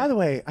for sure. By the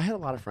way, I had a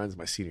lot of friends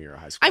my senior year of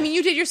high school. I mean,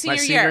 you did your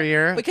senior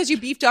year because you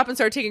beefed up and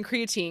started taking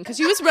creatine because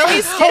he was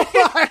really skinny.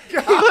 Oh my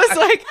God. He was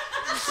like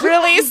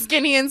really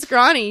skinny and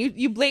scrawny.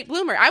 You late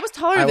bloomer. I was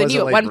taller than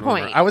you at one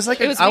point. I was like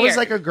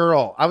a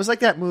girl. I was like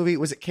that movie.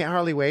 Was it Can't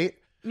Hardly Wait?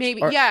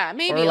 Maybe.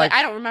 Maybe. Like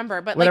I don't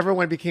remember. But whatever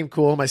one became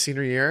cool my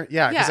senior year.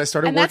 Yeah, because I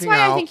started working out. And that's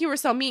why I think you were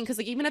so mean because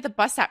like even at the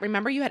bus stop,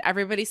 remember you had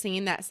everybody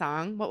singing that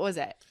song? What was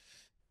it?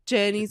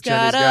 Jenny's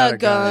got a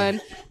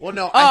gun. Well,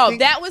 no.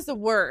 That was the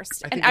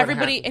worst. And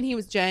everybody, and he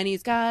was,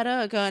 Jenny's got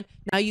a gun.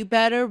 Now you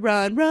better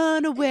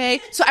run away.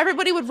 So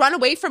everybody would run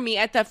away from me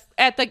at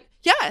the,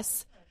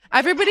 yes.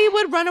 Everybody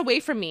would run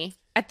away from me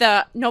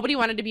nobody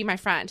wanted to be my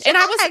friend. And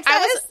I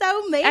was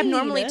so mean.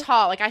 Abnormally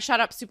tall. Like I shot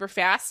up super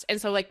fast. And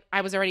so like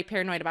I was already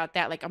paranoid about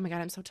that. Like, oh my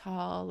God, I'm so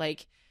tall.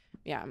 Like,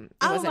 yeah.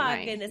 Oh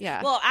my goodness.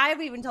 Yeah. Well,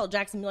 I've even told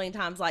Jax a million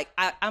times, like,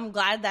 I'm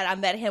glad that I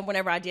met him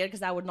whenever I did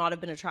because I would not have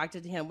been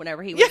attracted to him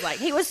whenever he was like,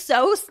 he was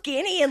so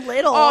skinny and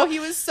little. Oh, he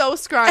was so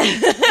scrawny.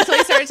 Until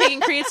he started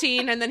taking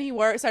creatine and then he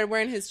started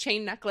wearing his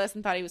chain necklace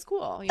and thought he was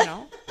cool, you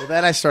know? Well,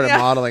 then I started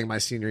modeling my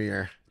senior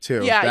year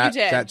too. Yeah, you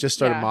did. That just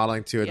started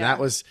modeling too. And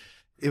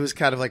it was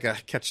kind of like a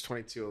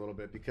catch-22 a little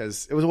bit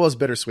because it was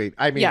bittersweet.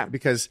 I mean,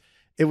 because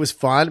it was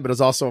fun, but it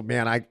was also,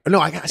 man, I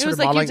started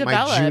modeling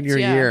my junior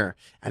year.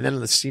 And then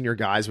the senior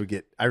guys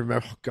I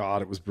remember, oh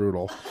God, it was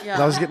brutal.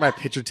 Yeah. I was getting my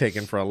picture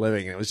taken for a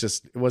living. And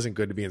it wasn't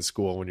good to be in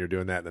school when you're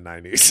doing that in the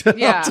 90s.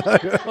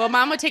 Yeah. Well,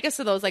 Mom would take us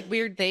to those like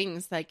weird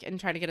things, like, and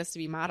try to get us to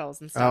be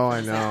models and stuff. Oh,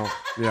 I know.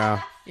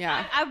 Yeah.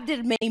 Yeah. I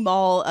did many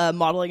mall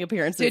modeling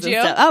appearances. Did you?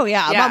 And stuff. Oh,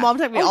 yeah. My mom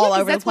took me all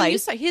over the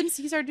place.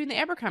 He started doing the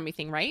Abercrombie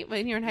thing, right?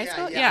 When you were in high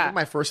school? Yeah. I think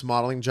my first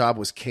modeling job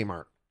was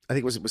Kmart. I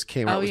think it was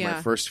Kmart. It was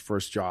my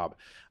first job.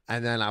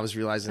 And then I was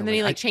realizing. And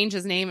then he changed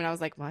his name, and I was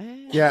like, "What?"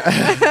 Yeah.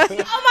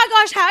 Oh my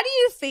gosh, how do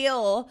you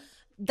feel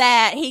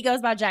that he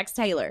goes by Jax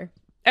Taylor?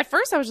 At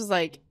first, I was just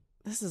like,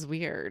 "This is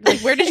weird." Like,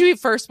 where did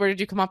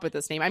you come up with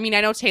this name? I mean, I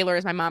know Taylor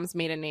is my mom's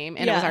maiden name,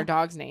 and it was our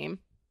dog's name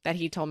that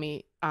he told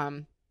me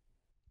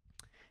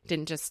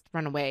didn't just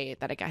run away.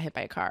 That it got hit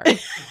by a car.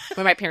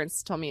 When my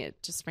parents told me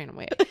it just ran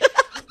away.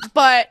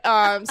 But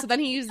so then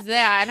he used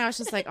that, and I was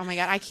just like, "Oh my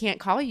God, I can't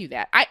call you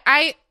that."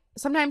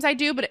 Sometimes I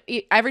do, but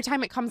every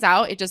time it comes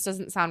out, it just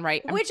doesn't sound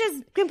right. Which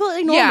is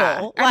completely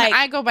normal. Yeah,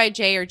 I go by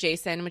Jay or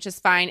Jason, which is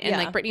fine, and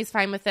like Brittany's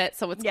fine with it,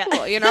 so it's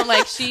cool. You know,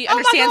 like she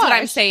understands what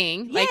I'm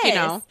saying. Yes. Like, you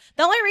know,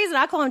 the only reason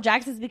I call him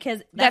Jax is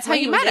because that's how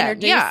you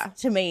met him.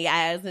 To me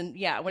as, and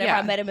whenever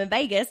I met him in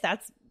Vegas,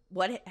 that's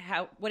what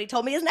he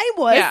told me his name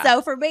was. Yeah.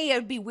 So for me, it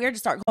would be weird to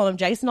start calling him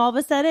Jason all of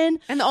a sudden.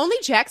 And the only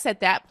Jax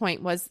at that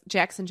point was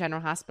Jackson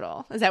General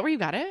Hospital. Is that where you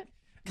got it?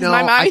 No,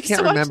 I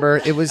can't remember.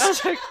 It was.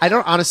 I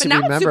don't honestly but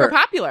now remember. It's super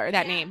popular,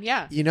 that name.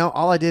 Yeah. You know,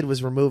 all I did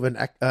was remove an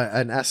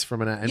S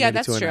from an N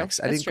to an X.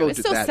 I didn't go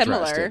to that similar.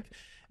 Drastic.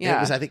 Yeah.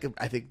 It was. I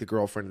think the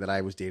girlfriend that I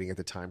was dating at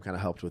the time kind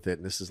of helped with it.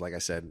 And this is like I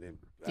said.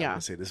 I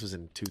want to say this was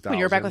in 2000. When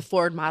you were back with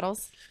Ford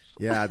models.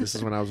 Yeah, this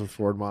is when I was with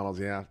Ford models.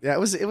 Yeah. It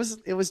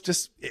was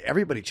just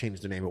everybody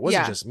changed their name. It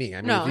wasn't just me.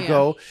 I mean, if you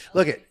go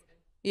look at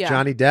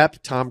Johnny Depp,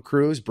 Tom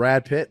Cruise,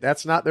 Brad Pitt,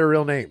 that's not their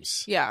real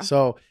names. Yeah.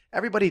 So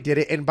everybody did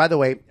it. And by the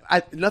way,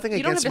 nothing against my name.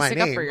 You don't have to stick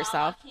up for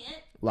yourself.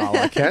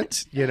 Lala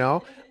Kent, you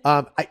know.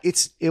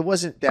 It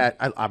wasn't that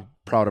I'm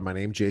proud of my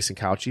name, Jason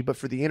Cauchi, but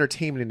for the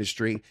entertainment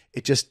industry,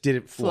 it just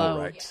didn't flow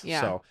right. Yeah.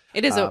 So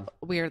it is a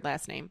weird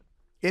last name.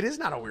 It is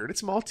not a weird.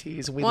 It's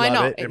Maltese, and we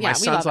love it. And my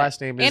son's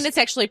last name is... And it's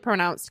actually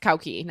pronounced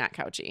Cauchi, not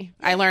Cauchi.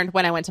 I learned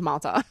when I went to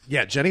Malta.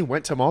 Yeah, Jenny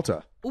went to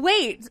Malta.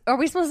 Wait, are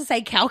we supposed to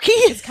say Cauchi?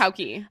 It's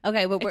Cauchi.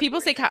 Okay, but people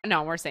say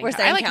no, we're saying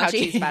I like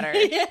Cauchi's better.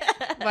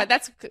 But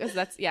that's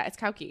it's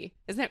Cauchi.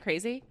 Isn't it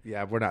crazy?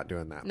 Yeah, we're not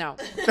doing that. No.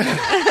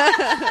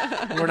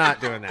 We're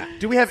not doing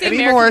that. Do we have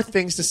any more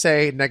things to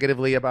say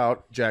negatively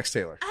about Jax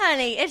Taylor?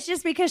 Honey, it's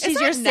just because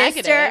she's your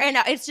sister, and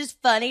it's just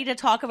funny to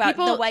talk about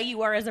the way you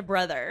were as a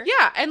brother.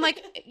 Yeah, and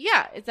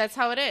that's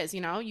how it is.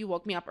 You know, you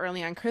woke me up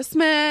early on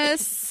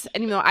Christmas,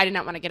 and even though I did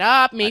not want to get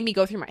up, made me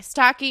go through my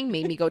stocking,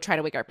 made me go try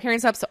to wake our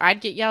parents up so I'd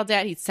get yelled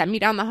at. He'd send me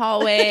down the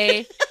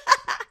hallway.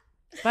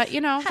 But, you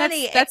know,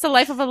 that's the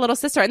life of a little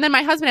sister. And then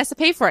my husband has to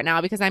pay for it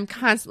now because I'm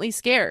constantly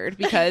scared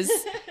because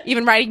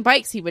even riding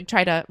bikes, he would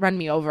try to run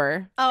me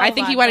over. Oh, I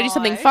think he wanted to do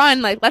something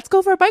fun. Like, let's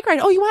go for a bike ride.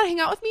 Oh, you want to hang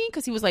out with me?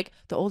 Because he was like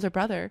the older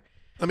brother.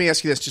 Let me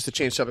ask you this just to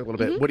change subject a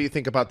little bit. Mm-hmm. What do you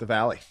think about the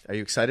Valley? Are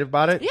you excited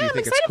about it? Yeah, do you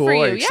think I'm it's cool? For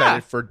you. Are you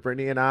excited for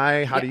Brittany and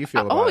I? How do you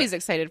feel about it? I'm always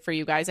excited for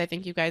you guys. I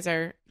think you guys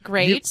are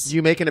great.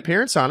 You make an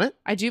appearance on it.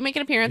 I do make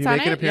an appearance on it. You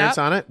make an appearance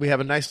on it. We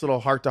have a nice little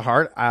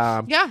heart-to-heart.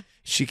 Yeah.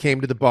 She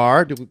came to the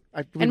bar.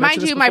 And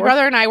mind you, my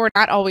brother and I were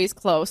not always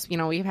close. You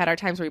know, we've had our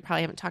times where we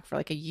probably haven't talked for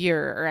like a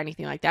year or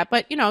anything like that.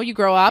 But, you know, you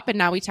grow up and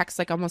now we text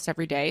like almost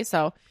every day.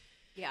 So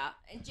Yeah.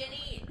 And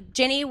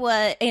Jenny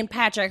was, and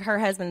Patrick, her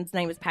husband's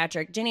name is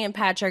Patrick. Jenny and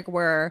Patrick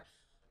were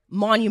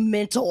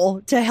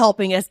monumental to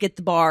helping us get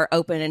the bar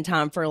open in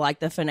time for like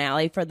the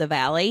finale for the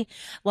Valley.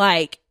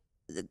 Like,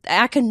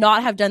 I could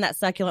not have done that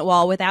succulent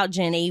wall without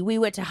Jenny. We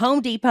went to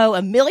Home Depot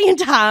a million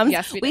times.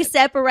 Yes, we did.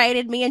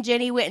 Separated. Me and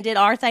Jenny went and did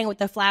our thing with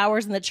the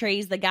flowers and the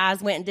trees. The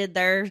guys went and did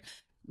their,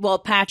 well,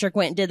 Patrick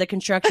went and did the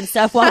construction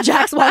stuff while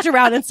Jax walked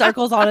around in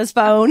circles on his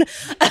phone.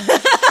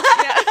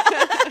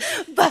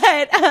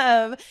 But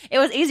it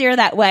was easier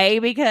that way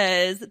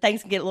because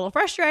things can get a little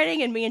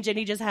frustrating, and me and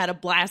Jenny just had a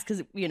blast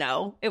because, you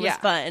know, it was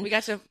fun. We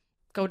got to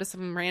go to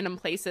some random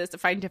places to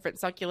find different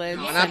succulents.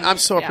 And I'm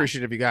so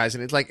appreciative of you guys,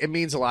 and it's like, it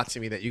means a lot to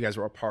me that you guys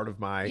were a part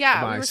of my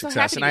we were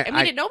success. So happy. And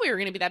we didn't know we were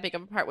going to be that big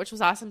of a part, which was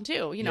awesome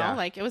too. You know,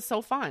 like it was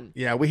so fun.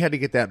 Yeah, we had to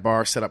get that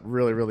bar set up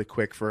really, really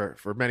quick for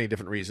many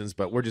different reasons,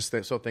 but we're just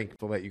so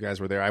thankful that you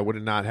guys were there. I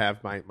would not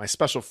have my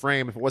special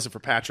frame if it wasn't for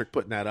Patrick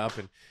putting that up,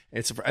 and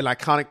it's an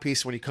iconic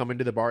piece when you come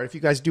into the bar. If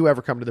you guys do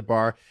ever come to the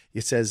bar,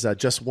 it says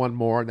just one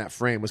more, and that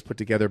frame was put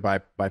together by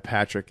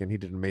Patrick, and he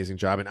did an amazing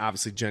job. And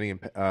obviously Jenny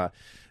and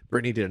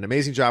Brittany did an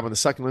amazing job on the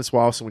succulents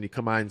wall. So when you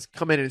come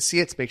in and see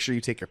it, make sure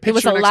you take your picture. It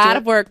was a lot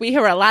of work. We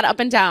were a lot up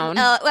and down.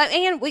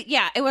 And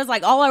it was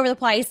like all over the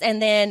place. And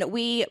then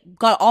we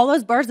got all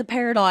those birds of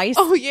paradise.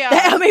 Oh yeah.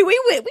 I mean, we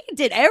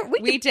did.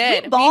 We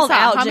did. We balled saw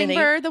out, hummingbird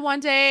Jenny. the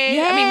one day.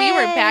 Yes. I mean, we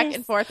were back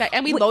and forth,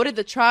 and we loaded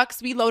the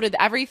trucks. We loaded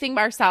everything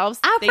by ourselves.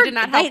 They did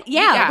not help.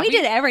 We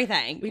did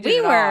everything. We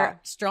were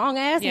strong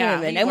ass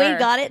women, and we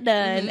got it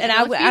done. And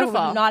I would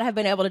not have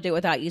been able to do it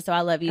without you. So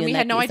I love you. And we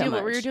had no idea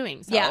what we were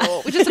doing.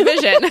 So we just a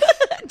vision.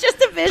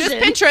 Just a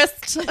vision.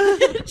 Just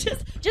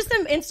Pinterest. just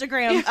some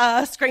Instagram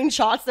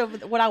screenshots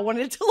of what I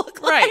wanted it to look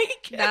like.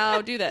 Right.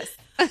 Now do this.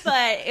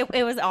 But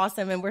it was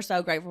awesome, and we're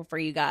so grateful for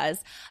you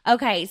guys.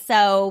 Okay,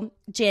 so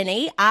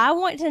Jenny, I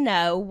want to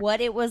know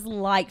what it was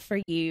like for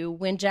you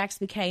when Jax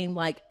became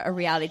like a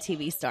reality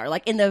TV star,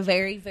 like in the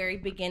very, very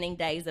beginning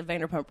days of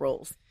Vanderpump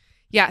Rules.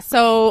 Yeah,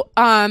 so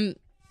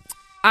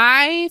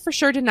I for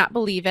sure did not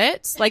believe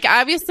it. Like,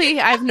 obviously,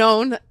 I've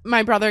known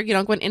my brother, you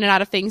know, going in and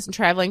out of things and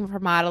traveling for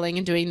modeling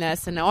and doing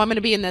this, and I'm going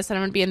to be in this and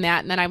I'm going to be in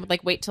that, and then I would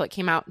like wait till it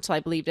came out until I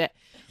believed it.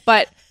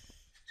 But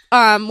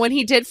when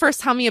he did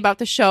first tell me about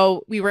the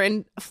show, we were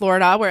in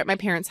Florida. We're at my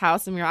parents'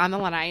 house, and we were on the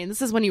lanai. And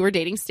this is when you were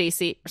dating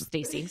Stassi.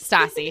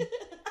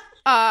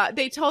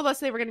 They told us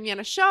they were going to be on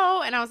a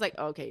show, and I was like,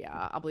 okay,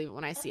 yeah, I'll believe it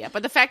when I see it.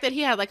 But the fact that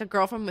he had like a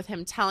girlfriend with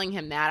him telling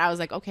him that, I was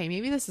like, okay,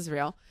 maybe this is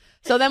real.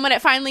 So then when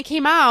it finally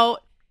came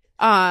out,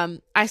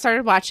 I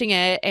started watching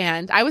it,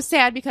 and I was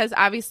sad because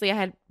obviously I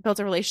had built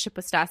a relationship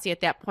with Stassi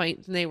at that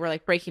point, and they were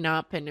like breaking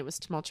up, and it was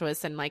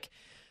tumultuous, and like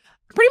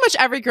pretty much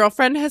every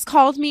girlfriend has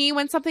called me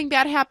when something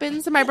bad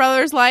happens in my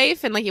brother's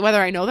life, and like whether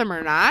I know them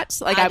or not,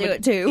 like I do would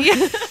it too.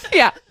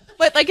 Yeah,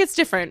 but like it's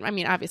different. I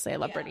mean, obviously I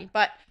love Brittany,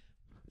 but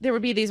there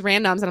would be these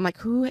randoms, and I'm like,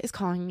 who is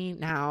calling me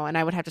now? And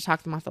I would have to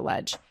talk them off the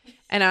ledge.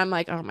 And I'm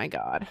like, oh my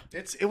God.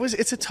 It's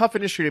a tough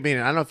industry to be in.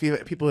 I don't know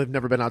if people have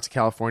never been out to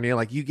California.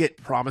 Like, you get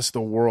promised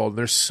the world, and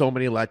there's so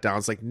many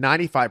letdowns. Like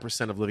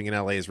 95% of living in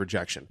LA is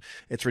rejection.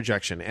 It's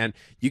rejection. And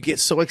you get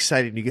so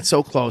excited and you get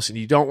so close and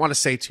you don't want to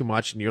say too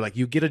much. And you're like,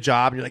 you get a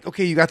job and you're like,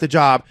 okay, you got the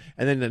job.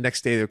 And then the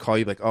next day they'll call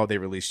you like, oh, they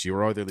released you,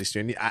 or oh, they released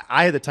you. And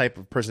I had the type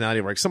of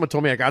personality where like someone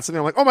told me I got something.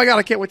 I'm like, oh my God,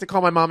 I can't wait to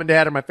call my mom and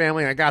dad or my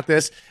family. I got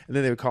this. And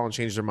then they would call and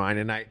change their mind.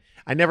 And I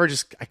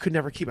could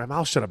never keep my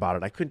mouth shut about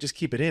it. I couldn't just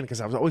keep it in because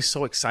I was always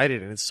so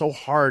excited, and it's so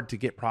hard to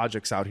get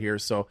projects out here.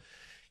 So,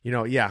 you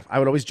know, yeah, I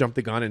would always jump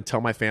the gun and tell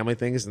my family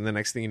things. And the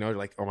next thing you know, you're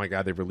like, oh my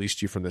God, they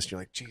released you from this. And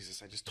you're like,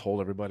 Jesus, I just told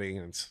everybody.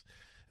 And it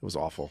was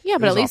awful. Yeah,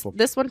 but at least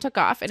this one took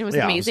off, and it was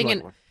amazing.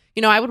 And,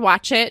 you know, I would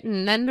watch it.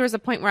 And then there was a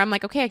point where I'm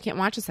like, okay, I can't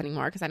watch this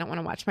anymore because I don't want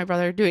to watch my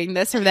brother doing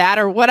this or that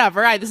or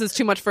whatever. This is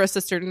too much for a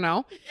sister to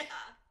know. Yeah.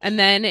 And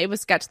then it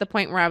got to the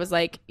point where I was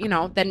like, you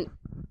know, then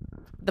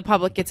the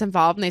public gets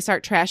involved and they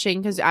start trashing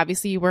because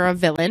obviously you were a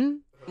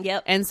villain.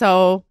 Yep. And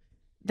so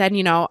then,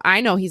 you know,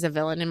 I know he's a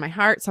villain in my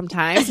heart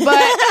sometimes,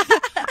 but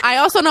I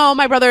also know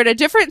my brother at a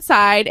different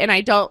side, and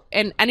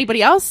and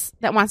anybody else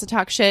that wants to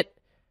talk shit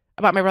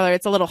about my brother,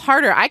 it's a little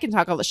harder. I can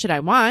talk all the shit I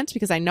want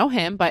because I know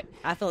him, but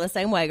I feel the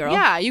same way, girl.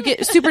 Yeah, you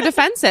get super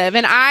defensive,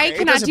 and I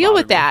cannot deal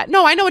with that.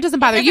 No, I know it doesn't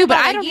bother you, but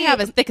I don't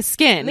have as thick a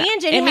skin. Me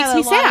and Jenny have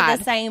a lot of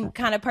the same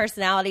kind of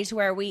personality to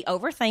where we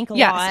overthink a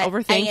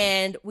lot,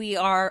 and we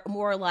are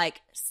more like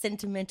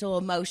sentimental,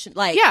 emotion.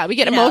 Like, yeah, we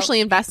get emotionally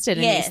invested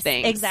in these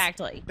things.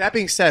 Exactly. That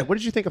being said, what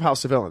did you think of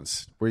House of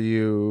Villains? When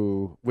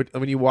you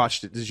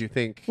watched it, did you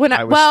think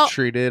I was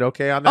treated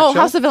okay on that show?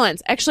 House of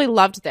Villains, actually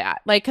loved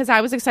that. Like, because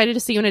I was excited to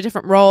see you in a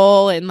different role,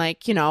 and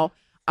like, you know,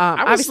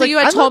 obviously you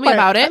had told me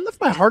about it. I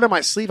left my heart on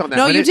my sleeve on that.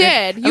 No, you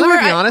did. I'm going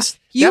to be honest.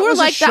 You were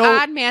like the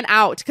odd man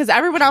out because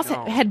everyone else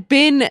had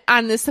been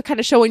on this kind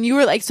of show, and you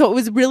were like, so it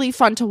was really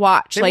fun to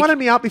watch. They wanted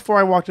me out before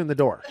I walked in the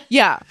door.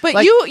 Yeah, but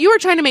like, you were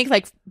trying to make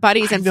like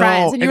buddies and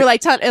friends, and you were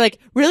like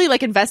really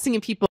like investing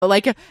in people.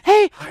 Like,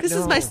 hey, this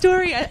is my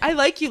story. I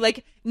like you.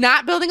 Like,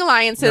 not building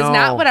alliances,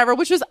 not whatever.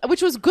 Which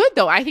was good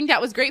though. I think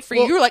that was great for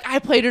you. You were like, I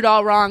played it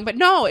all wrong, but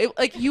no,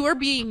 like you were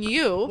being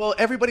you. Well,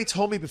 everybody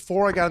told me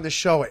before I got on the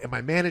show, and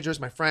my managers,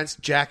 my friends,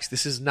 Jax,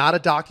 this is not a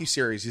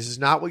docuseries. This is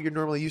not what you're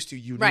normally used to.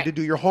 You need to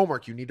do your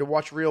homework. You need to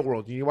watch Real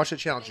World. You need to watch The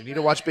Challenge. You need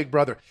to watch Big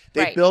Brother.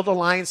 They build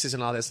alliances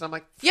and all this. And I'm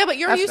like, yeah, but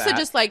you're used to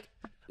just like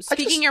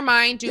speaking your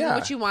mind, doing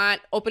what you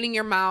want, opening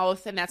your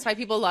mouth, and that's why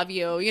people love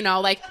you. You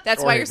know, like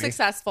that's why you're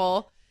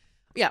successful.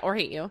 Yeah, or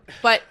hate you.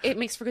 But it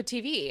makes for good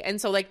TV.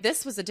 And so like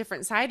this was a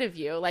different side of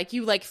you. Like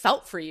you like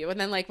felt for you. And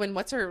then like when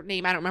what's her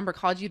name? I don't remember,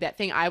 called you that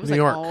thing. I was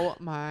like, oh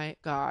my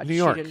God. New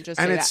York. She didn't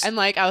just say that. And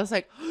like I was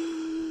like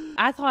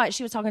I thought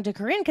she was talking to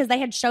Corinne because they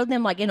had showed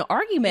them like in an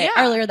argument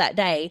earlier that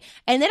day.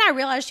 And then I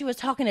realized she was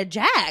talking to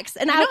Jax.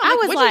 And I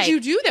was like, what did you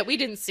do that we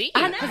didn't see?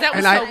 I know. That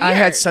was and I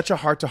had such a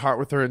heart-to-heart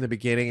with her in the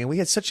beginning, and we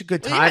had such a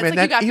good time. Well, and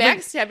then you got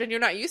backstabbed and you're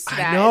not used to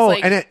that. I know.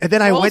 Like, and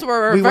then I went.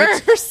 Were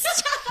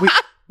reversed.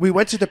 We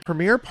went to the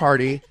premiere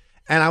party.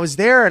 And I was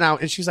there,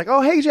 and she's like,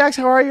 "Oh, hey, Jax,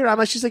 how are you?" And I'm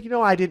like, she's like,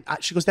 I didn't.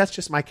 She goes, "That's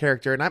just my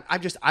character," and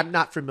I'm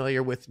not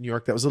familiar with New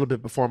York. That was a little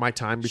bit before my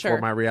time, before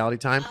my reality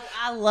time. Oh,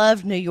 I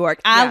loved New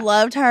York. I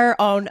loved her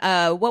on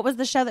what was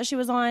the show that she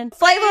was on?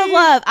 Flavor of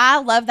Love.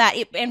 I love that.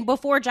 And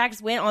before Jax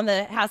went on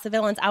the House of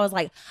Villains, I was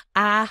like,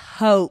 I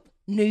hope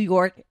New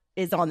York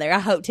is on there. I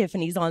hope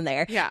Tiffany's on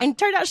there. Yeah. And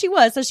turned out she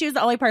was. So she was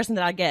the only person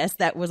that I guess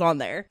that was on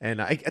there.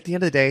 And at the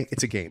end of the day,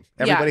 it's a game.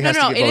 Everybody has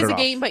to get it voted is a off.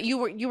 game, but you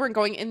weren't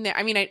going in there.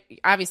 I mean,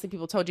 obviously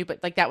people told you, but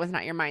like that was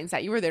not your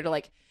mindset. You were there to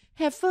like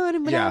have fun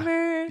and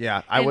whatever.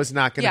 Yeah. I was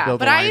not going to build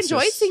but alliances. I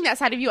enjoyed seeing that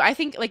side of you. I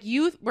think like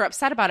you were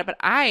upset about it, but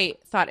I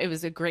thought it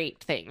was a great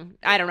thing.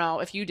 I don't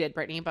know if you did,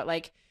 Brittany, but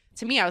like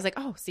to me, I was like,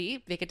 oh,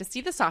 see, they get to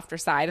see the softer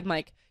side, and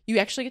like you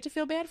actually get to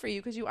feel bad for you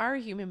because you are a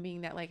human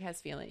being that like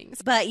has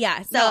feelings. But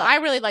yeah, so I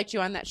really liked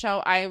you on that show.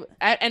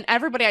 And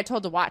everybody I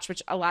told to watch,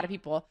 which a lot of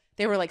people,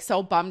 they were like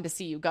so bummed to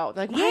see you go.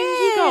 They're like, why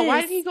did he go?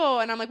 Why did he go?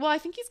 And I'm like, well, I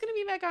think he's gonna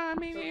be back on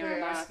maybe. Or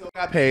not. I still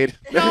got paid.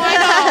 No,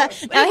 I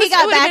know. No, he got back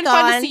on. It would have been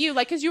fun to see you,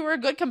 like, because you were a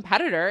good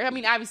competitor. I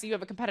mean, obviously you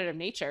have a competitive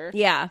nature.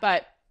 Yeah,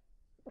 but.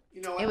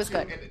 You know, it was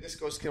good. And this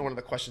goes to one of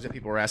the questions that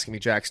people were asking me,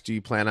 Jax. Do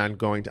you plan on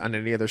going on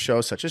any other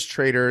shows, such as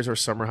Traders or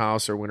Summer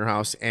House or Winter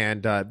House?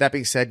 And that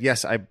being said,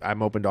 yes,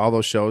 I'm open to all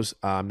those shows.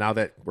 Now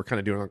that we're kind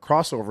of doing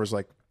crossovers,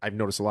 like I've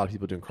noticed a lot of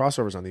people doing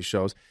crossovers on these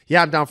shows.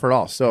 Yeah, I'm down for it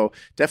all. So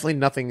definitely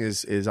nothing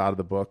is out of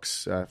the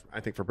books. I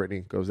think for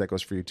Brittany that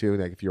goes for you too.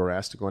 Like if you were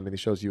asked to go on any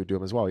shows, you would do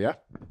them as well. Yeah.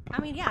 I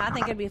mean, yeah, I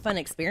think it'd be a fun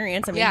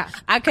experience. I mean,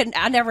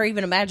 I never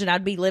even imagined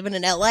I'd be living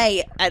in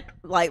LA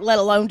let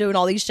alone doing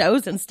all these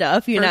shows and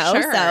stuff, you know?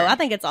 Sure. So I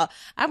think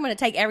I'm going to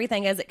take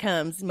everything as it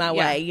comes my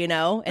way, you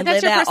know, and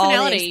that's live your out all the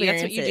personality.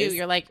 experiences. That's what you do.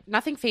 You're like,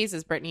 nothing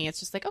phases Brittany. It's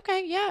just like,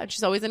 okay, yeah.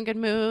 She's always in a good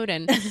mood.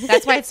 And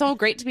that's why it's so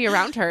great to be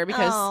around her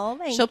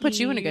because she'll put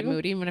you in a good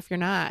mood even if you're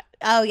not.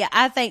 Oh, yeah.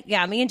 I think,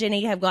 me and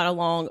Jenny have got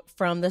along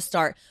from the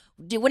start.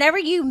 Whenever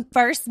you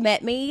first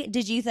met me,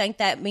 did you think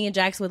that me and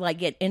Jax would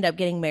end up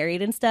getting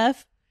married and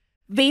stuff?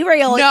 Be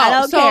real. No, I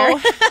don't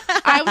care.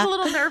 I was a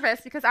little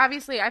nervous because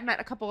obviously I've met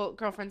a couple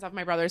girlfriends of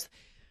my brother's.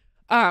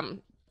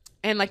 And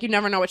like, you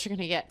never know what you're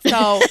going to get.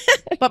 So,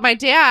 but my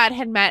dad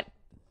had met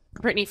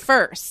Brittany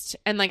first.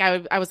 And like,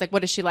 I was like,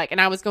 what is she like? And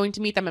I was going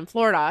to meet them in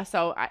Florida.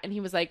 So, and he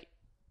was like,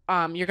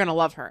 you're going to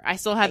love her. I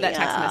still had that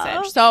text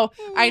message. So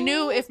I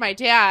knew if my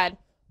dad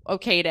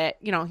okayed it,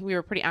 you know, we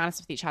were pretty honest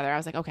with each other. I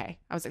was like, okay,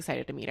 I was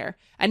excited to meet her.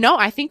 And no,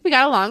 I think we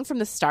got along from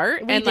the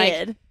start. We and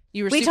did. Like,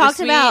 you were we super talked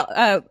sweet.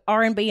 about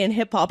R&B and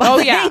hip hop. Oh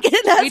yeah,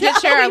 we did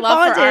share our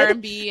love for bonded.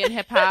 R&B and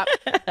hip hop.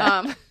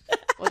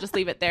 We'll just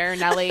leave it there.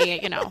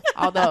 Nelly, you know,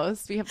 all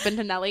those. We have been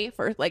to Nelly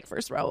for like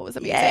first row. It was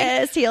amazing.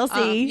 Yes,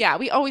 TLC. Yeah,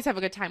 we always have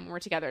a good time when we're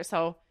together.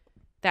 So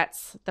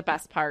that's the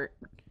best part.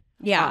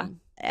 Yeah.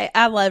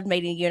 I loved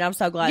meeting you, and I'm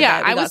so glad. Yeah,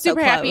 that we I was got so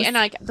super happy, close. and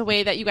like the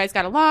way that you guys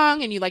got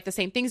along, and you like the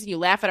same things, and you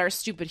laugh at our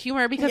stupid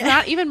humor because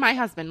not even my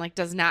husband like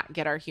does not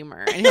get our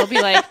humor, and he'll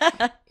be like,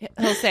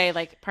 he'll say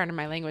like, pardon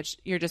my language,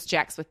 you're just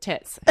Jax with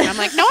tits, and I'm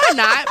like, no, I'm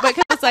not,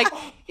 because it's like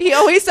he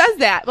always says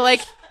that, but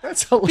like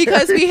that's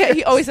hilarious. Because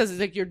he always says it's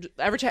like you're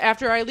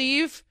after I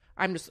leave,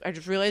 I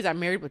just realized I'm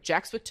married with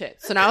Jax with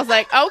tits, and I was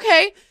like,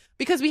 okay,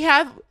 because we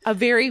have a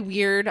very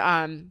weird,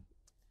 a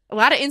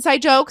lot of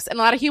inside jokes and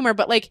a lot of humor,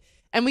 but like.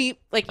 And we,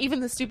 like, even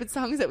the stupid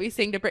songs that we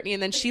sing to Brittany,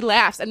 and then she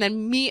laughs, and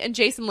then me and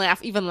Jason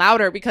laugh even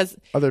louder because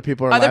other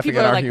people are like,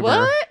 humor.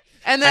 what?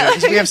 And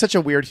then we have such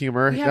a weird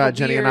humor,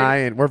 Jenny weird... and I,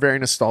 and we're very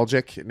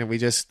nostalgic, and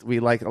we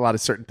like a lot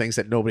of certain things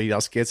that nobody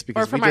else gets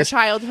because or from our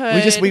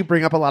childhood. We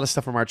bring up a lot of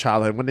stuff from our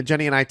childhood. When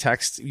Jenny and I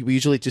text, we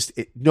usually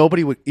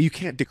you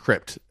can't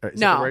decrypt.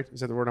 Is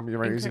that the word I'm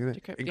using?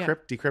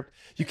 Decrypt.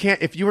 You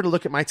can't. If you were to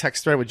look at my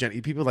text thread with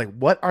Jenny, people are like,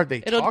 what are they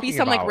talking about? It'll be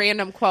some like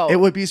random quote.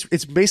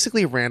 It's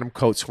basically random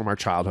quotes from our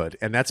childhood,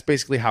 and that's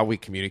basically how we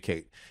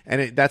communicate.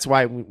 And that's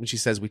why when she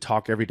says we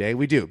talk every day,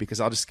 we do, because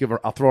I'll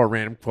throw a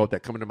random quote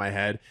that come into my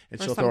head,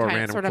 and she'll throw a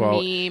random sort quote,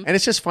 of meme. and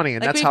it's just funny.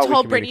 And like that's how we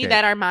told communicate. Brittany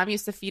that our mom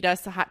used to feed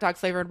us a hot dog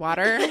flavored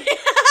water,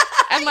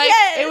 and like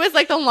it was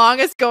like the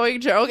longest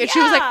going joke, and she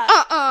was like,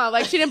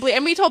 like she didn't believe.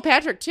 And we told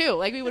Patrick too.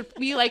 Like we would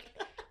be like,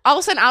 all of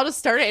a sudden I'll just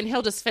start it, and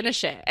he'll just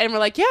finish it, and we're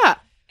like, yeah.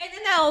 And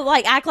then they'll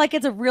like act like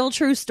it's a real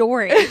true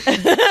story. And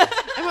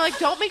we're like,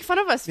 don't make fun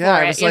of us for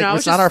it. You know,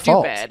 it's not our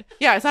fault.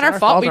 Yeah, it's not our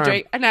fault. We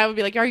drink. And I would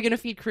be like, are you going to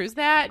feed Cruz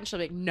that? And she'll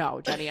be like, no,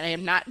 Jenny, I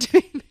am not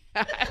doing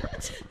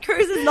that.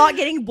 Cruz is not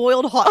getting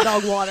boiled hot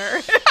dog water.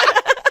 And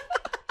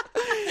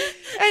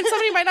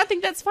somebody might not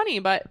think that's funny,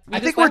 but I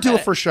think we're due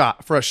for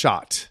a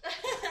shot.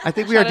 I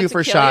think we are due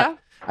for a shot.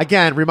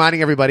 Again,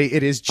 reminding everybody,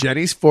 it is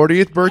Jenny's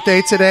 40th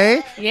birthday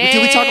today. Yay.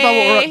 Did we talk about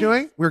what we're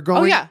doing? We're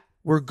going. Oh, yeah.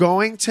 We're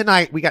going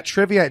tonight. We got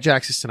trivia at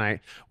Jax's tonight.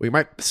 We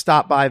might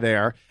stop by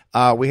there.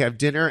 We have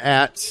dinner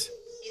at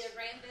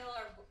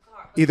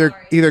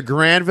either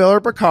Granville or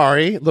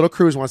Bakari. Little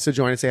Cruz wants to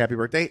join and say happy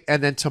birthday.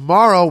 And then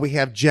tomorrow we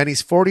have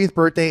Jenny's 40th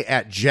birthday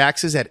at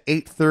Jax's at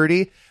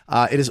 8:30.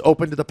 It is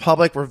open to the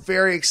public. We're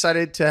very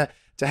excited to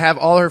have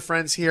all her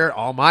friends here,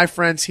 all my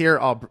friends here,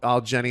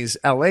 all Jenny's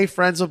LA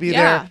friends will be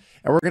there.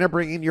 And we're going to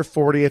bring in your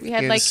 40th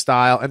in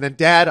style. And then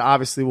Dad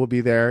obviously will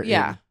be there.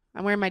 Yeah.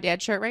 I'm wearing my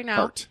dad's shirt right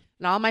now.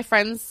 And all my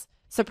friends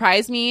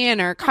surprised me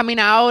and are coming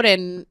out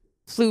and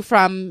flew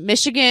from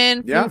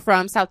Michigan, flew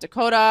from South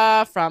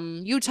Dakota,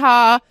 from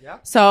Utah. Yeah.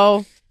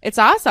 So it's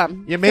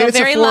awesome. You made it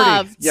very to 40.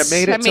 Loved. You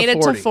made it I made to 40.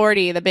 It to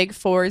 40, the big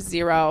 40.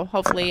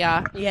 Hopefully,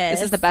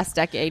 this is the best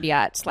decade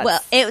yet.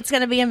 It's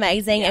going to be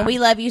amazing. And we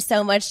love you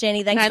so much,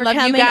 Jenny. Thanks for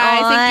coming you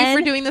guys. on. Thank you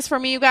for doing this for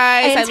me, you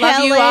guys. And I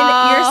love you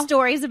all. Your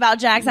stories about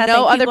Jax. I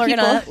think people are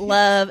going to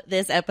love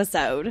this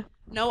episode.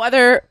 No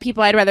other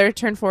people I'd rather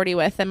turn 40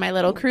 with than my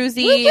little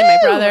Cruzy and my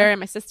brother and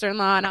my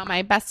sister-in-law and all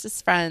my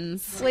bestest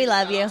friends. We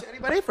love you.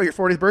 Anybody for your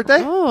 40th birthday?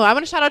 Oh, I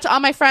want to shout out to all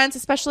my friends,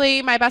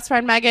 especially my best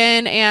friend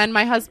Megan and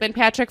my husband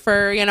Patrick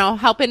for,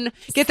 helping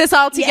get this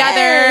all together.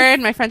 Yes.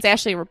 And my friends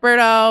Ashley,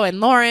 Roberto, and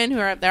Lauren,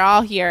 they're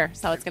all here.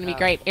 So it's going to be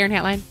great. Aaron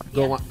Hatline.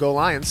 Go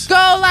Lions.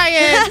 Go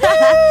Lions.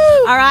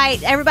 All right,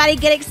 everybody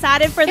get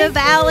excited for the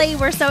Valley.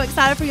 We're so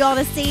excited for you all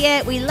to see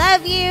it. We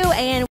love you,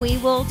 and we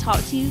will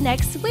talk to you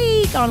next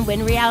week on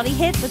When Reality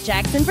Hits with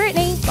Jax and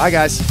Brittany. Bye,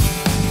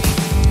 guys.